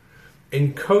camera,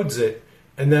 encodes it,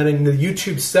 And then in the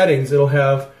YouTube settings, it'll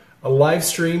have a live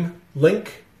stream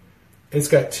link. It's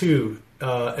got two,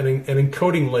 an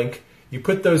encoding link. You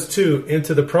put those two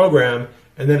into the program,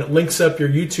 and then it links up your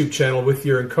YouTube channel with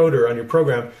your encoder on your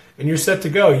program, and you're set to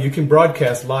go. You can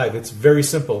broadcast live. It's very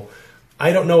simple.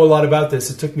 I don't know a lot about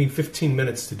this. It took me 15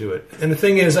 minutes to do it. And the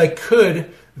thing is, I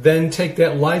could then take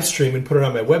that live stream and put it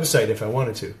on my website if I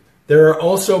wanted to. There are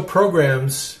also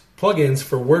programs, plugins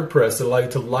for WordPress that allow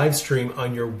you to live stream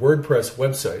on your WordPress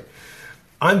website.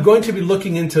 I'm going to be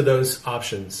looking into those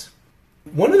options.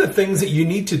 One of the things that you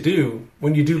need to do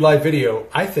when you do live video,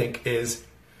 I think, is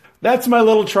that's my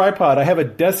little tripod. I have a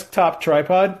desktop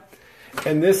tripod,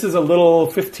 and this is a little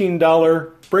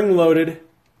 $15 spring-loaded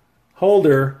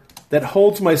holder that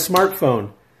holds my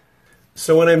smartphone.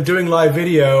 So when I'm doing live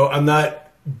video, I'm not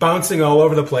bouncing all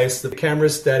over the place. The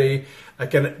camera's steady. I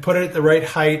can put it at the right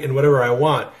height and whatever I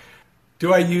want.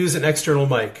 Do I use an external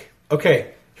mic?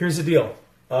 Okay, here's the deal.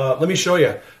 Let me show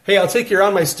you. Hey, I'll take you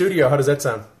around my studio. How does that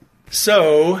sound?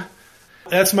 So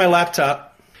that's my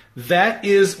laptop. That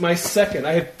is my second.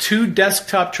 I have two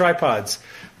desktop tripods.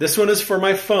 This one is for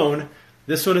my phone.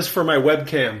 This one is for my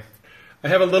webcam. I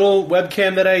have a little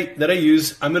webcam that I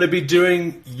use. I'm going to be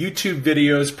doing YouTube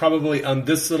videos probably on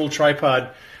this little tripod.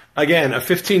 Again, a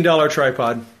 $15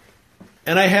 tripod.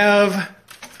 And I have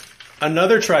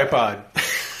another tripod.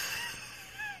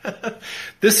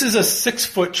 This is a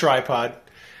 6-foot tripod.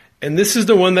 And this is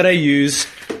the one that I use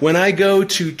when I go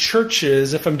to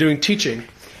churches if I'm doing teaching.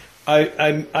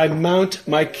 I mount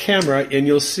my camera, and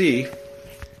you'll see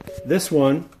this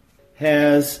one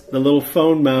has the little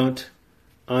phone mount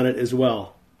on it as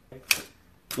well. A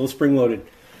little spring-loaded.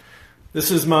 This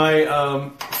is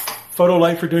my photo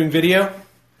light for doing video.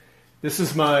 This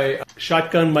is my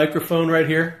shotgun microphone right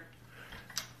here.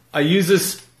 I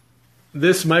use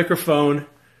this microphone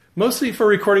mostly for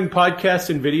recording podcasts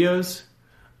and videos,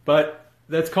 but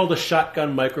that's called a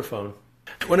shotgun microphone.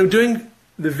 When I'm doing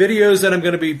the videos that I'm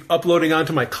going to be uploading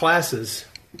onto my classes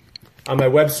on my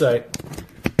website,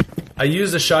 I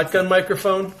use a shotgun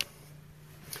microphone.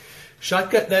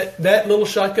 That little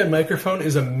shotgun microphone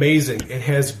is amazing. It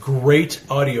has great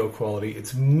audio quality.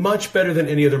 It's much better than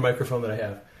any other microphone that I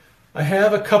have. I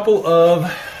have a couple of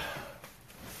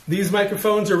these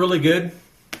microphones are really good.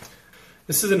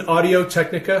 This is an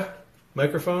Audio-Technica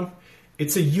microphone.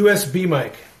 It's a USB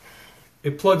mic.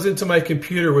 It plugs into my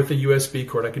computer with a USB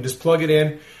cord. I can just plug it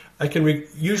in. I can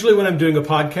usually when I'm doing a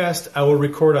podcast, I will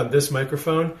record on this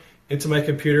microphone into my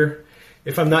computer.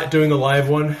 If I'm not doing a live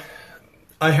one,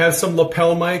 I have some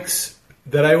lapel mics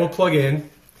that I will plug in.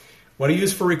 What I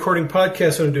use for recording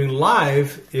podcasts when I'm doing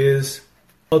live is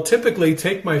I'll typically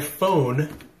take my phone,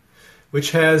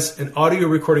 which has an audio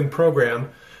recording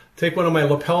program, take one of my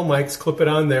lapel mics, clip it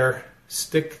on there,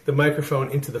 stick the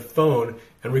microphone into the phone,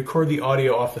 and record the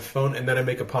audio off the phone, and then I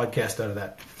make a podcast out of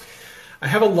that. I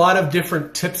have a lot of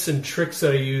different tips and tricks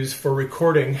that I use for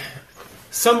recording.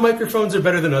 Some microphones are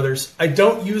better than others. I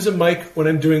don't use a mic when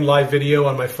I'm doing live video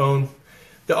on my phone.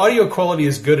 The audio quality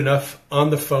is good enough on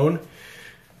the phone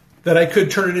that I could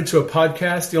turn it into a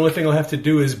podcast. The only thing I'll have to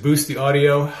do is boost the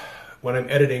audio when I'm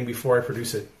editing before I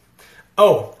produce it.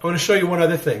 Oh, I want to show you one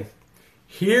other thing.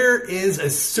 Here is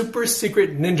a super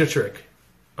secret ninja trick.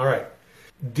 All right.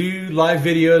 Do live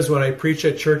videos when I preach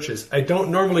at churches. I don't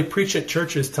normally preach at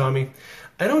churches, Tommy.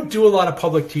 I don't do a lot of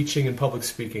public teaching and public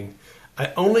speaking.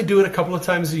 I only do it a couple of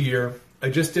times a year. I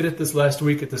just did it this last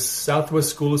week at the Southwest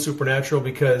School of Supernatural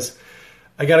because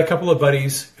I got a couple of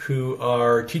buddies who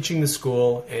are teaching the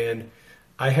school, and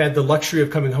I had the luxury of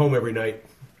coming home every night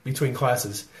between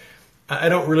classes. I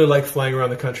don't really like flying around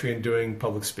the country and doing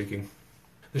public speaking.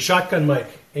 The shotgun mic,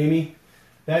 Amy,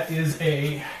 that is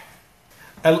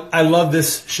I love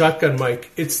this shotgun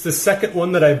mic. It's the second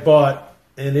one that I bought,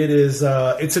 and it's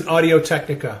an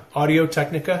Audio-Technica.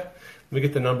 Audio-Technica, let me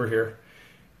get the number here.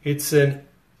 It's an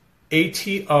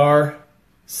ATR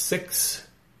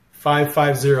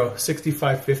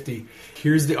 6550.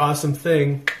 Here's the awesome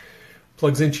thing.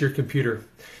 Plugs into your computer.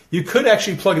 You could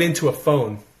actually plug it into a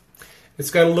phone.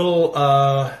 It's got a little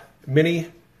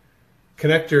mini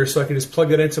connector, so I can just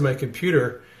plug it into my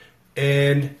computer.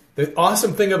 And the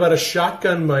awesome thing about a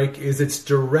shotgun mic is it's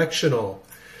directional.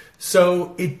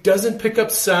 So it doesn't pick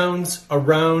up sounds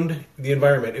around the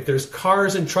environment. If there's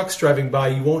cars and trucks driving by,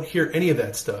 you won't hear any of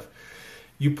that stuff.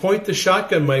 You point the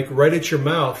shotgun mic right at your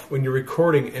mouth when you're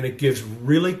recording, and it gives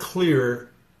really clear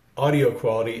audio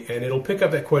quality, and it'll pick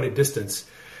up at quite a distance.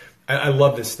 I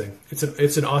love this thing.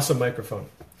 It's an awesome microphone.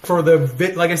 For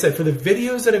like I said, for the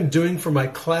videos that I'm doing for my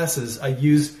classes,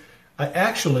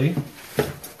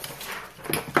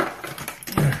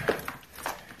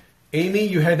 Amy,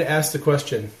 you had to ask the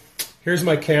question. Here's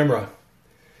my camera.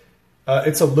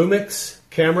 It's a Lumix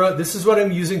camera. This is what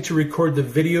I'm using to record the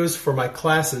videos for my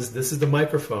classes. This is the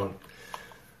microphone.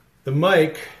 The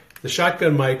mic, the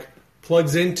shotgun mic,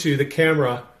 plugs into the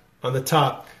camera on the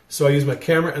top. So I use my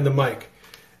camera and the mic.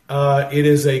 It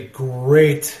is a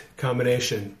great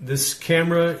combination. This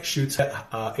camera shoots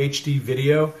HD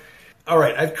video. All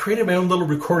right, I've created my own little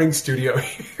recording studio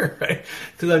here, right?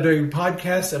 Because I'm doing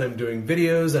podcasts and I'm doing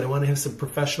videos and I want to have some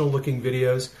professional looking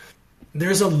videos.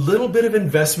 There's a little bit of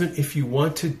investment if you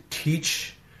want to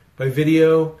teach by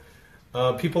video.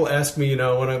 People ask me,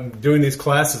 when I'm doing these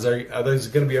classes, are there's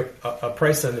going to be a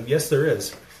price on them? Yes, there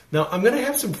is. Now, I'm going to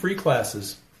have some free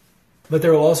classes, but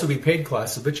there will also be paid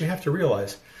classes. But you have to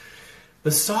realize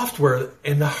the software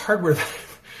and the hardware,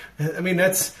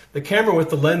 that's the camera with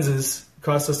the lenses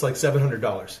cost us like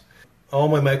 $700. All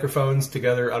my microphones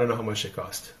together, I don't know how much they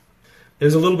cost.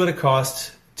 There's a little bit of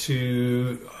cost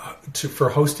for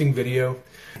hosting video.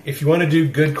 If you want to do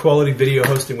good quality video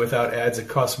hosting without ads, it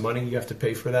costs money. You have to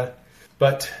pay for that.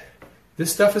 But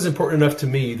this stuff is important enough to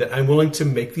me that I'm willing to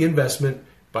make the investment,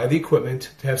 buy the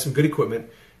equipment, to have some good equipment,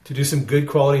 to do some good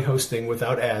quality hosting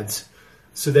without ads,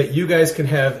 so that you guys can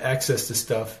have access to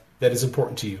stuff that is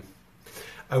important to you.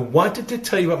 I wanted to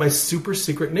tell you about my super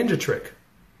secret ninja trick.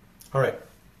 All right.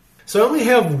 So I only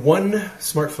have one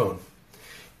smartphone.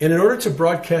 And in order to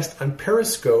broadcast on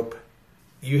Periscope,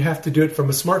 you have to do it from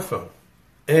a smartphone.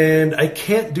 And I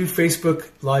can't do Facebook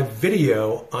Live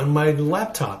video on my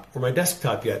laptop or my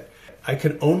desktop yet. I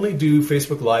can only do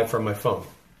Facebook Live from my phone.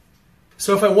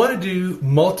 So if I want to do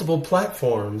multiple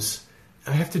platforms,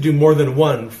 I have to do more than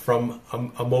one from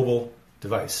a mobile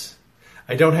device.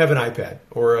 I don't have an iPad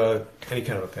or any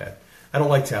kind of a pad. I don't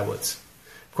like tablets.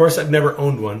 Of course, I've never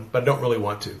owned one, but I don't really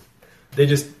want to. They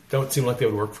just don't seem like they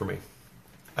would work for me.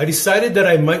 I decided that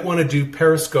I might want to do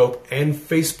Periscope and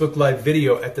Facebook Live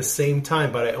video at the same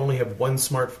time, but I only have one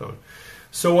smartphone.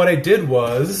 So what I did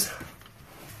was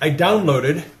I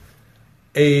downloaded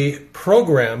a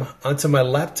program onto my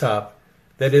laptop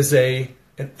that is an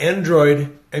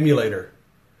Android emulator.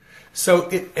 So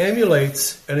it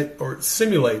emulates or it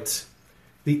simulates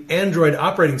the Android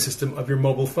operating system of your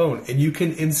mobile phone, and you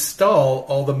can install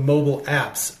all the mobile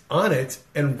apps on it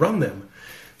and run them.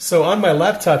 So on my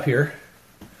laptop here,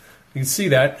 you can see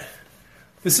that.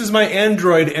 This is my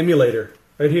Android emulator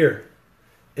right here.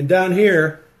 And down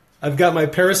here, I've got my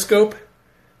Periscope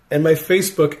and my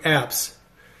Facebook apps.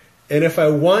 And if I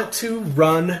want to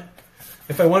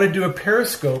do a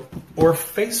Periscope or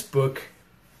Facebook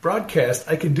broadcast,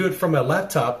 I can do it from my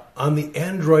laptop on the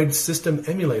Android system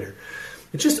emulator.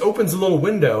 It just opens a little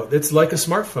window that's like a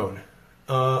smartphone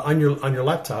on your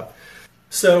laptop.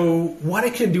 So what I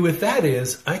can do with that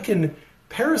is I can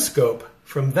Periscope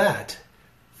from that,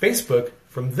 Facebook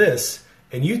from this,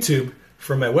 and YouTube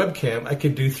from my webcam. I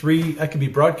could be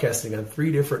broadcasting on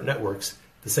 3 different networks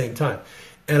at the same time.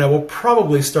 And I will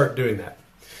probably start doing that.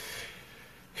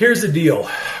 Here's the deal.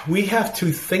 We have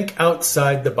to think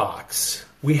outside the box.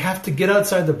 We have to get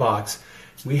outside the box.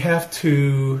 We have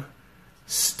to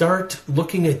start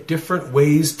looking at different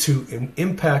ways to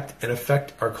impact and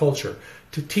affect our culture,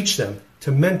 to teach them,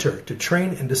 to mentor, to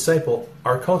train and disciple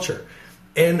our culture.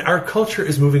 And our culture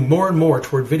is moving more and more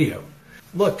toward video.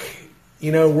 Look,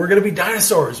 we're going to be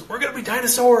dinosaurs. We're going to be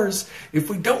dinosaurs if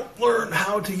we don't learn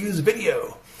how to use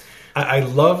video. I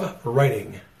love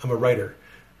writing. I'm a writer.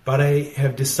 But I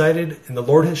have decided, and the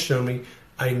Lord has shown me,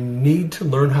 I need to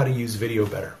learn how to use video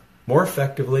better, more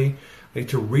effectively. I need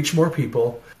to reach more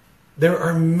people. There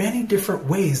are many different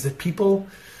ways that people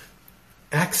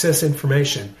access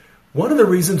information. One of the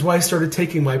reasons why I started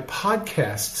taking my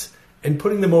podcasts and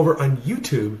putting them over on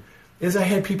YouTube is I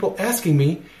had people asking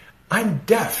me, I'm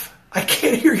deaf. I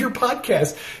can't hear your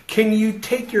podcast. Can you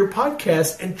take your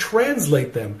podcast and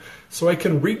translate them so I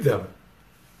can read them?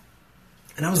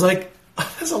 And I was like,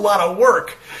 that's a lot of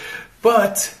work.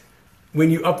 But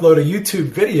when you upload a YouTube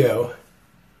video,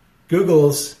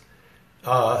 Google's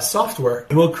software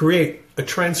will create a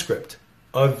transcript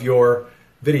of your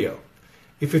video.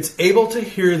 If it's able to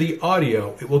hear the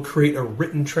audio, it will create a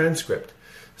written transcript.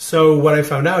 So what I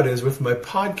found out is with my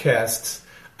podcasts,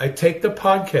 I take the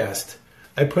podcast,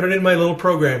 I put it in my little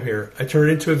program here, I turn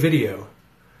it into a video.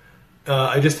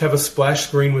 I just have a splash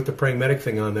screen with the Praying Medic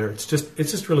thing on there. It's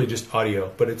just really just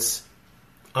audio, but it's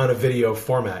on a video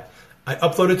format. I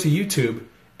upload it to YouTube,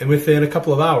 and within a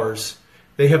couple of hours,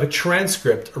 they have a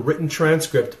transcript, a written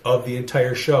transcript of the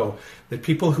entire show that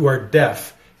people who are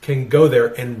deaf can go there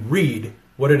and read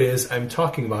what it is I'm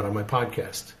talking about on my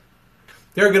podcast.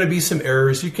 There are going to be some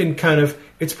errors. You can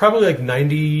it's probably like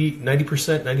 90%,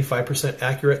 95%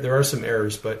 accurate. There are some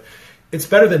errors, but it's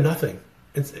better than nothing.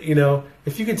 It's,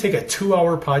 if you can take a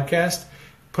 2-hour podcast,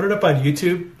 put it up on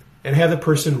YouTube, and have the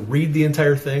person read the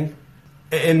entire thing,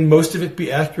 and most of it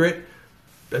be accurate,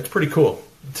 that's pretty cool.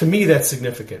 To me, that's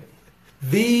significant.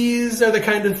 These are the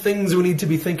kind of things we need to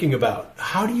be thinking about.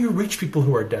 How do you reach people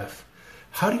who are deaf?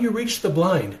 How do you reach the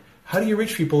blind? How do you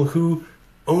reach people who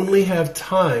only have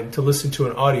time to listen to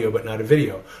an audio but not a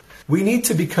video? We need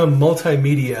to become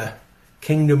multimedia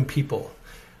kingdom people.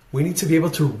 We need to be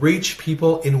able to reach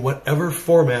people in whatever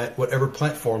format, whatever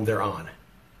platform they're on.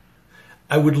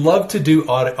 I would love to do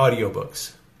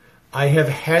audiobooks. I have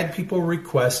had people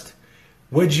request,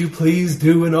 would you please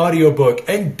do an audiobook?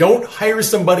 And don't hire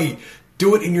somebody.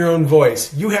 Do it in your own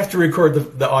voice. You have to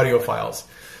record the audio files.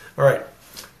 All right.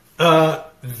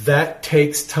 That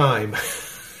takes time.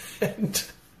 and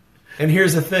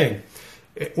here's the thing.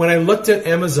 When I looked at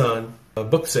Amazon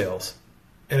book sales,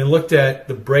 and I looked at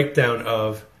the breakdown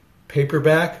of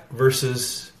paperback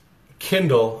versus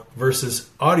Kindle versus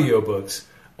audiobooks,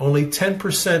 only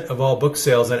 10% of all book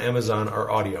sales on Amazon are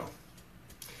audio.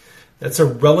 That's a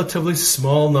relatively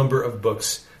small number of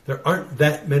books. There aren't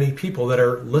that many people that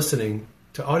are listening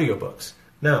to audiobooks.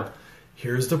 Now,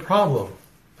 here's the problem.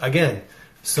 Again,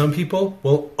 some people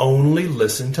will only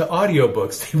listen to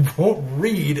audiobooks. They won't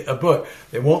read a book.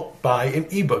 They won't buy an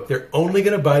ebook. They're only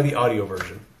going to buy the audio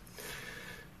version.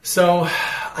 So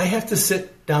I have to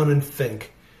sit down and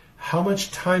think, how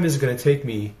much time is it going to take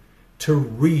me to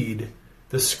read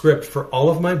the script for all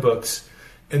of my books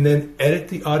and then edit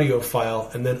the audio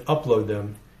file and then upload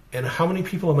them? And how many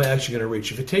people am I actually going to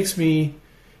reach? If it takes me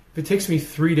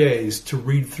 3 days to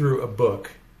read through a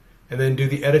book and then do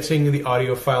the editing of the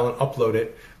audio file and upload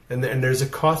it, and there's a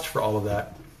cost for all of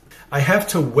that, I have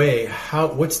to weigh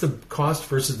what's the cost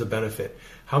versus the benefit.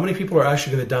 How many people are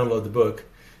actually going to download the book,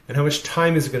 and how much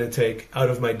time is it going to take out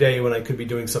of my day when I could be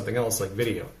doing something else like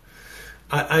video?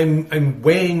 I'm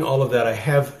weighing all of that. I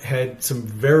have had some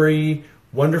very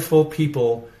wonderful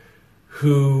people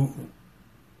who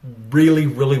really,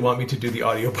 really want me to do the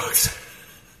audiobooks.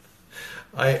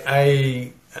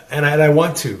 I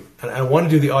want to. And I want to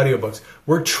do the audiobooks.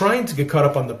 We're trying to get caught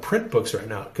up on the print books right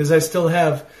now because I still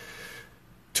have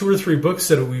 2 or 3 books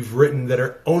that we've written that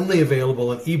are only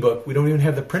available in ebook. We don't even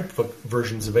have the print book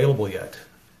versions available yet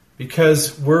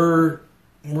because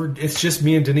it's just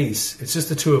me and Denise. It's just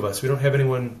the 2 of us. We don't have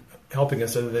anyone helping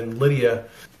us other than Lydia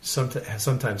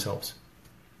sometimes helps.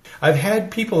 I've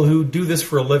had people who do this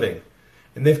for a living,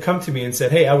 and they've come to me and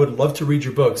said, hey, I would love to read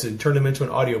your books and turn them into an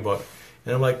audiobook.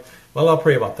 And I'm like, well, I'll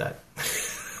pray about that.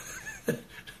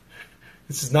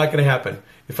 This is not going to happen.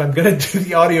 If I'm going to do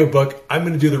the audiobook, I'm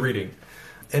going to do the reading.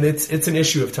 And it's an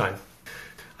issue of time.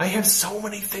 I have so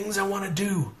many things I want to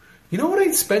do. You know what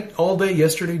I spent all day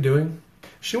yesterday doing?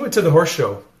 She went to the horse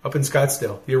show up in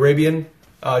Scottsdale, the Arabian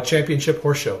Championship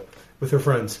horse show with her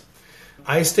friends.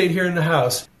 I stayed here in the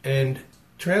house and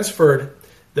transferred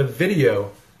the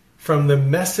video from the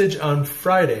message on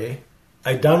Friday.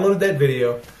 I downloaded that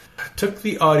video, took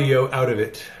the audio out of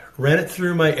it, ran it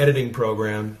through my editing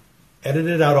program,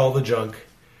 edited out all the junk,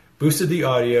 boosted the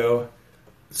audio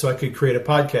so I could create a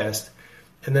podcast,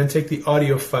 and then take the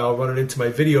audio file, run it into my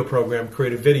video program,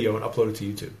 create a video, and upload it to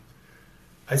YouTube.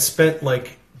 I spent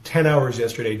like 10 hours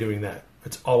yesterday doing that.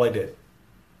 That's all I did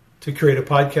to create a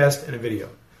podcast and a video.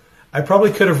 I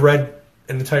probably could have read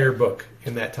an entire book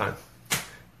in that time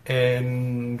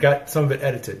and got some of it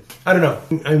edited. I don't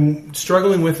know. I'm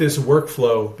struggling with this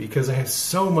workflow because I have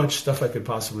so much stuff I could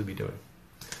possibly be doing.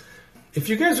 If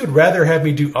you guys would rather have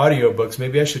me do audiobooks,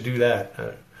 maybe I should do that.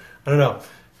 I don't know.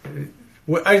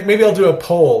 Maybe I'll do a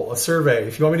poll, a survey.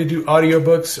 If you want me to do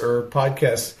audiobooks or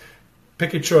podcasts,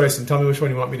 pick your choice and tell me which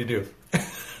one you want me to do.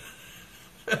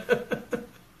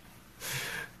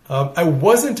 I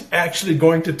wasn't actually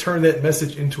going to turn that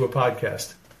message into a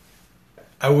podcast.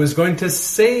 I was going to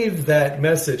save that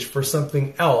message for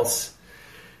something else.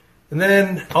 And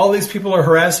then all these people are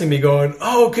harassing me going,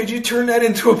 oh, could you turn that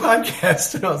into a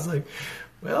podcast? And I was like,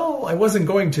 well, I wasn't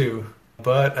going to,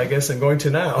 but I guess I'm going to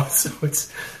now. So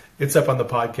it's up on the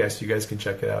podcast. You guys can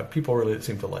check it out. People really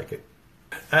seem to like it.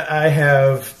 I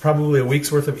have probably a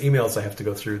week's worth of emails I have to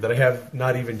go through that I have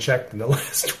not even checked in the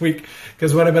last week.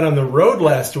 Because when I've been on the road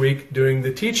last week doing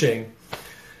the teaching,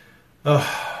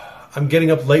 I'm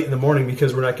getting up late in the morning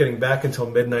because we're not getting back until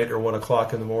midnight or 1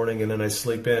 o'clock in the morning, and then I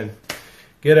sleep in.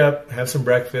 Get up, have some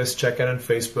breakfast, check out on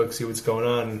Facebook, see what's going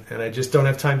on, and I just don't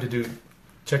have time to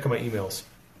check on my emails.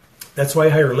 That's why I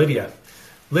hire Lydia.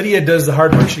 Lydia does the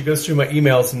hard work. She goes through my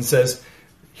emails and says,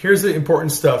 here's the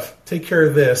important stuff. Take care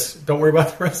of this. Don't worry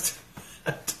about the rest of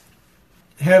that.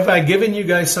 Have I given you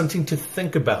guys something to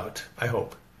think about, I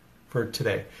hope, for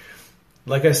today?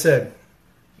 Like I said,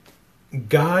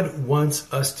 God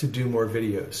wants us to do more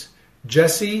videos.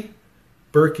 Jesse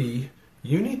Berkey,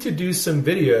 you need to do some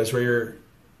videos where you're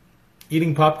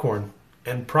eating popcorn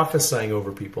and prophesying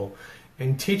over people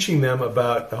and teaching them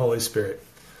about the Holy Spirit.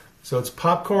 So it's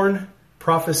popcorn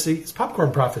prophecy. It's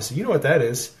popcorn prophecy. You know what that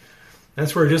is.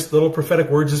 That's where just little prophetic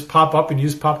words just pop up and you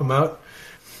just pop them out.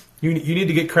 You need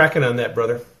to get cracking on that,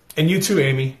 brother. And you too,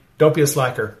 Amy. Don't be a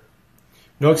slacker.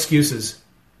 No excuses.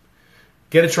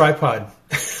 Get a tripod.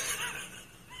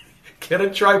 Get a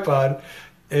tripod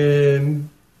and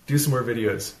do some more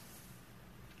videos.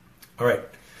 All right.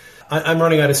 I'm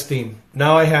running out of steam.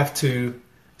 Now I have to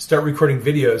start recording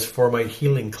videos for my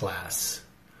healing class.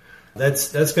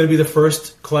 That's going to be the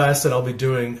first class that I'll be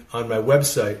doing on my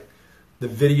website. The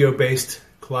video-based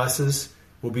classes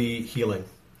will be healing.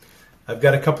 I've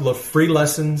got a couple of free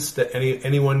lessons that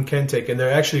anyone can take, and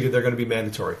they're going to be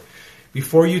mandatory.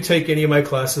 Before you take any of my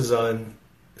classes on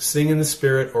singing in the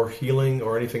Spirit or healing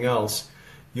or anything else,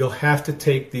 you'll have to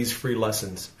take these free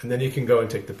lessons, and then you can go and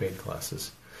take the paid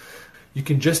classes. You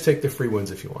can just take the free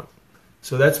ones if you want.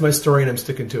 So that's my story, and I'm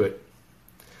sticking to it.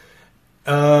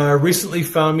 Recently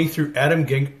found me through Adam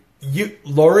Gingrich.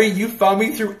 Lori, you found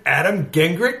me through Adam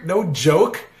Gingrich? No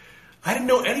joke. I didn't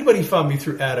know anybody found me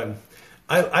through Adam.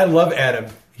 I love Adam.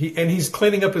 He's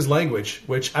cleaning up his language,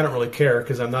 which I don't really care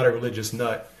because I'm not a religious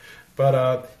nut.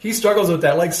 But he struggles with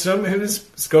that. Like some of his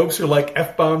scopes are like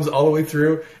F-bombs all the way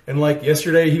through. And like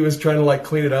yesterday he was trying to like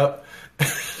clean it up.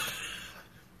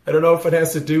 I don't know if it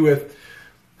has to do with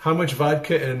how much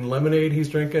vodka and lemonade he's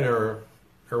drinking or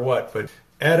what. But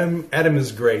Adam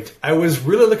is great. I was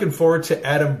really looking forward to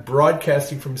Adam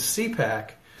broadcasting from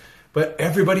CPAC. But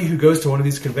everybody who goes to one of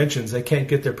these conventions, they can't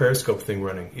get their Periscope thing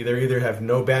running. Either have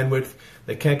no bandwidth,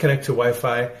 they can't connect to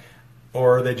Wi-Fi,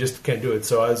 or they just can't do it.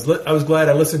 So I was glad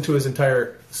I listened to his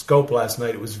entire scope last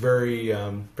night. It was very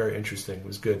very interesting. It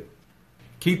was good.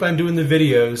 Keep on doing the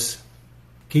videos.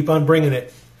 Keep on bringing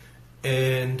it.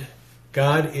 And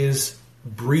God is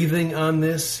breathing on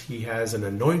this. He has an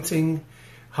anointing.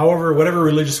 However, whatever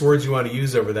religious words you want to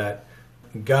use over that,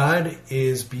 God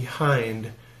is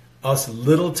behind us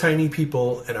little tiny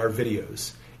people and our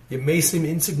videos. It may seem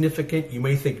insignificant. You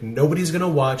may think nobody's going to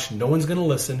watch, no one's going to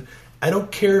listen. I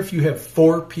don't care if you have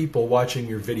 4 people watching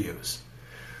your videos.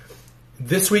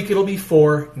 This week it'll be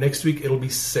 4, next week it'll be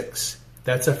 6.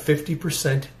 That's a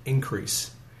 50% increase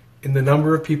in the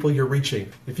number of people you're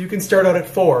reaching. If you can start out at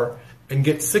 4 and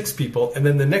get 6 people, and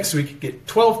then the next week get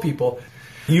 12 people,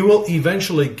 you will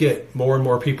eventually get more and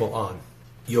more people on.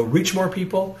 You'll reach more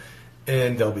people,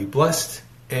 and they'll be blessed.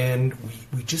 And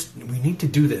we need to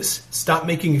do this. Stop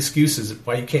making excuses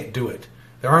why you can't do it.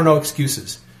 There are no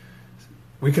excuses.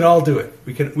 We can all do it.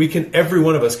 We can. Every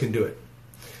one of us can do it.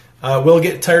 We'll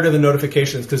get tired of the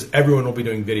notifications because everyone will be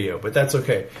doing video, but that's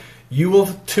okay. You will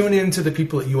tune in to the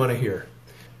people that you want to hear.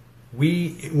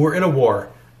 We're in a war.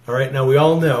 All right. Now we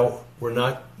all know we're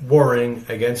not warring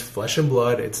against flesh and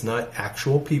blood. It's not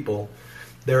actual people.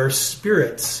 There are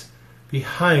spirits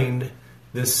behind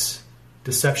this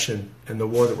deception and the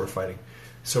war that we're fighting.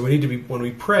 So we need to be, when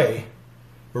we pray,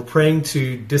 we're praying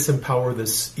to disempower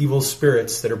this evil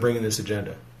spirits that are bringing this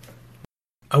agenda.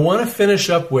 I want to finish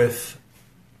up with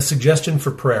a suggestion for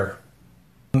prayer.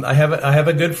 I have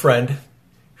a good friend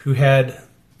who had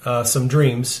some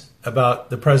dreams about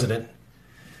the president,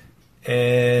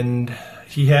 and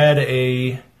he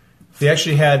was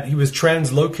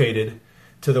translocated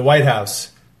to the White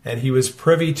House. And he was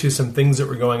privy to some things that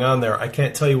were going on there. I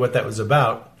can't tell you what that was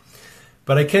about,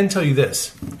 but I can tell you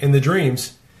this. In the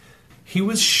dreams, he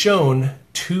was shown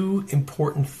 2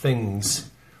 important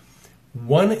things.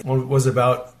 One was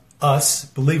about us,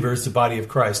 believers, the body of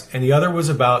Christ, and the other was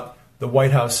about the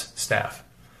White House staff.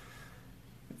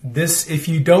 This, if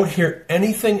you don't hear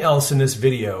anything else in this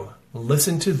video,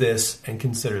 listen to this and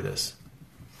consider this.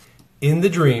 In the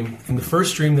dream, in the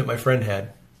first dream that my friend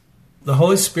had, the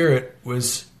Holy Spirit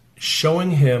was showing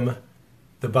him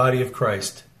the body of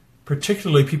Christ,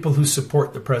 particularly people who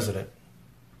support the president.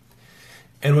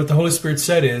 And what the Holy Spirit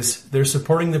said is, they're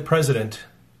supporting the president,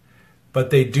 but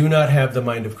they do not have the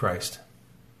mind of Christ.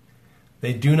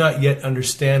 They do not yet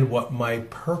understand what my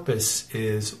purpose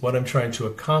is, what I'm trying to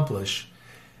accomplish,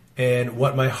 and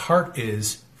what my heart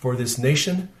is for this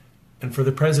nation and for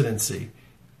the presidency.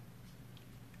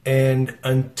 And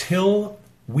until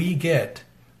we get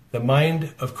the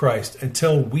mind of Christ,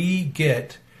 until we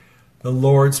get the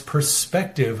Lord's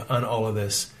perspective on all of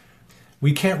this,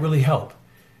 we can't really help.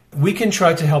 We can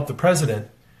try to help the president,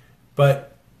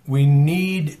 but we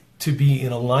need to be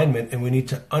in alignment and we need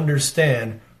to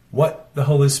understand what the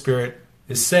Holy Spirit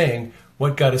is saying,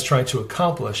 what God is trying to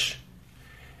accomplish,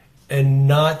 and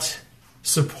not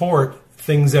support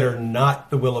things that are not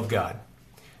the will of God.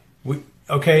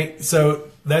 So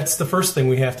that's the first thing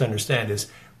we have to understand is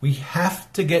we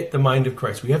have to get the mind of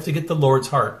Christ. We have to get the Lord's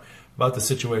heart about the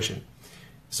situation.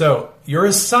 So your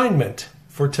assignment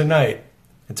for tonight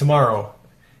and tomorrow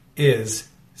is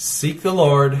seek the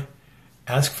Lord,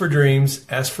 ask for dreams,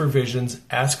 ask for visions,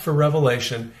 ask for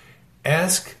revelation,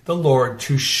 ask the Lord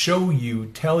to show you,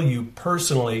 tell you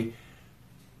personally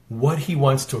what he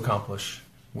wants to accomplish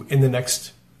in the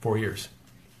next 4 years.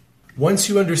 Once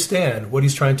you understand what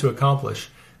he's trying to accomplish,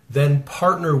 then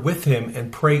partner with him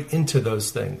and pray into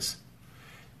those things.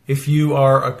 If you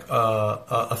are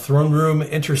a throne room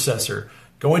intercessor,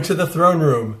 go into the throne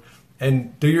room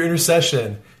and do your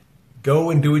intercession. Go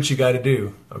and do what you got to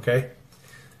do, okay?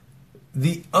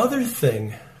 The other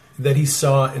thing that he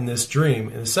saw in this dream,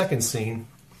 in the second scene,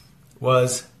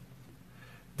 was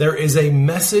there is a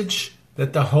message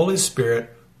that the Holy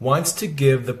Spirit wants to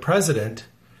give the president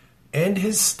and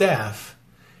his staff,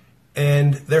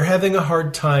 and they're having a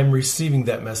hard time receiving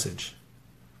that message.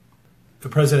 The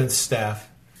president's staff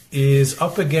is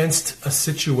up against a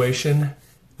situation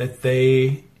that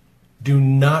they do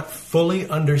not fully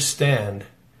understand.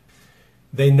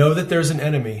 They know that there's an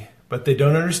enemy, but they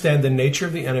don't understand the nature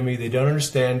of the enemy. They don't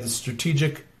understand the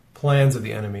strategic plans of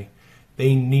the enemy.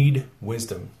 They need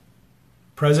wisdom.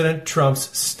 President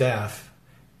Trump's staff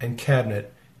and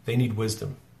cabinet, they need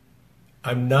wisdom.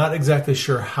 I'm not exactly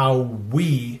sure how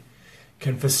we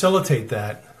can facilitate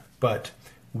that, but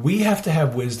we have to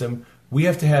have wisdom. We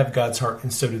have to have God's heart,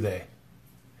 and so do they.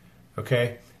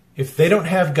 Okay? If they don't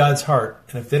have God's heart,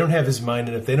 and if they don't have his mind,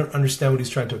 and if they don't understand what he's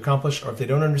trying to accomplish, or if they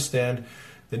don't understand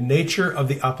the nature of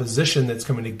the opposition that's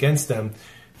coming against them,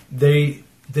 they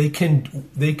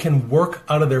can work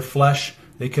out of their flesh.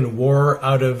 They can war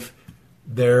out of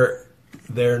their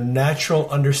natural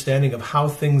understanding of how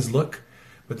things look,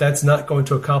 but that's not going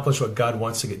to accomplish what God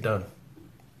wants to get done.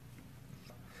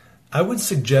 I would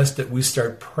suggest that we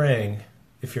start praying,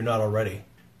 if you're not already,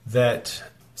 that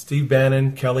Steve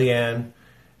Bannon, Kellyanne,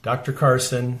 Dr.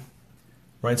 Carson,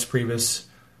 Reince Priebus,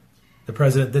 the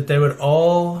president, that they would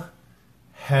all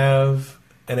have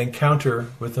an encounter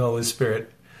with the Holy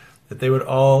Spirit, that they would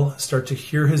all start to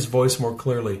hear his voice more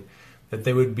clearly, that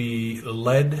they would be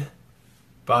led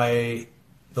by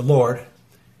the Lord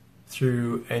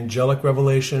through angelic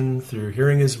revelation, through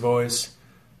hearing his voice,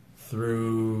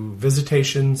 through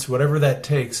visitations, whatever that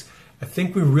takes. I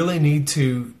think we really need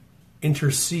to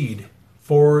intercede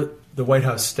for the White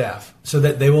House staff so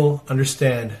that they will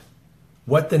understand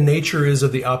what the nature is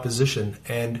of the opposition.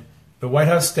 And the White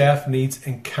House staff needs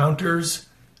encounters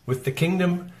with the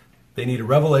kingdom. They need a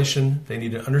revelation. They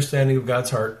need an understanding of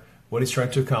God's heart, what he's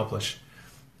trying to accomplish.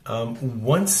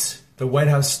 Once the White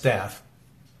House staff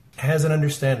has an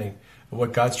understanding of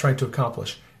what God's trying to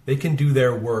accomplish, they can do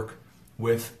their work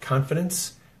with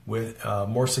confidence, with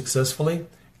more successfully,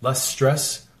 less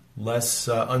stress, less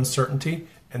uncertainty,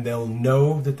 and they'll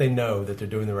know that they're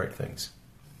doing the right things.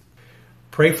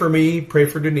 Pray for me, pray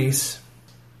for Denise,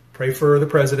 pray for the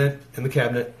president and the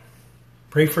cabinet,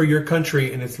 pray for your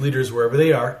country and its leaders wherever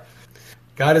they are.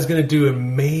 God is going to do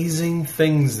amazing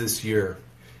things this year.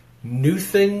 New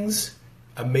things,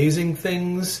 amazing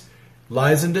things.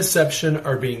 Lies and deception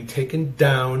are being taken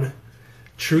down.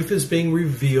 Truth is being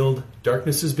revealed.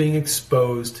 Darkness is being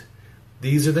exposed.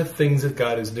 These are the things that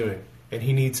God is doing. And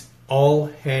he needs all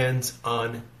hands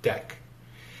on deck.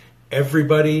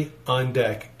 Everybody on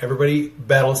deck. Everybody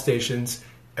battle stations.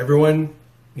 Everyone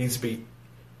needs to be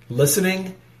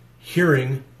listening,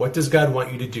 hearing, what does God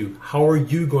want you to do? How are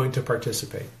you going to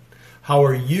participate? How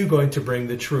are you going to bring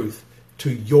the truth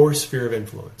to your sphere of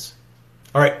influence?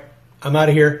 All right, I'm out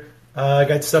of here. I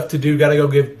got stuff to do. Got to go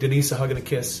give Denise a hug and a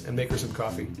kiss and make her some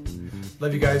coffee.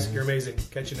 Love you guys. You're amazing.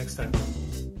 Catch you next time.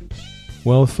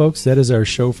 Well, folks, that is our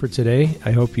show for today.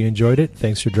 I hope you enjoyed it.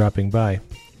 Thanks for dropping by.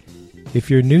 If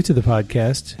you're new to the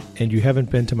podcast and you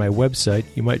haven't been to my website,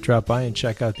 you might drop by and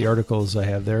check out the articles I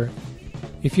have there.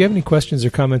 If you have any questions or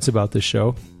comments about the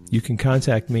show, you can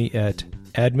contact me at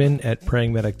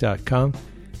admin@prayingmedic.com.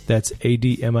 That's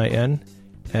ADMIN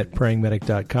at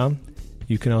prayingmedic.com.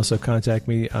 You can also contact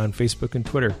me on Facebook and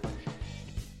Twitter.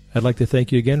 I'd like to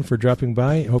thank you again for dropping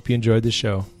by. I hope you enjoyed the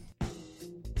show.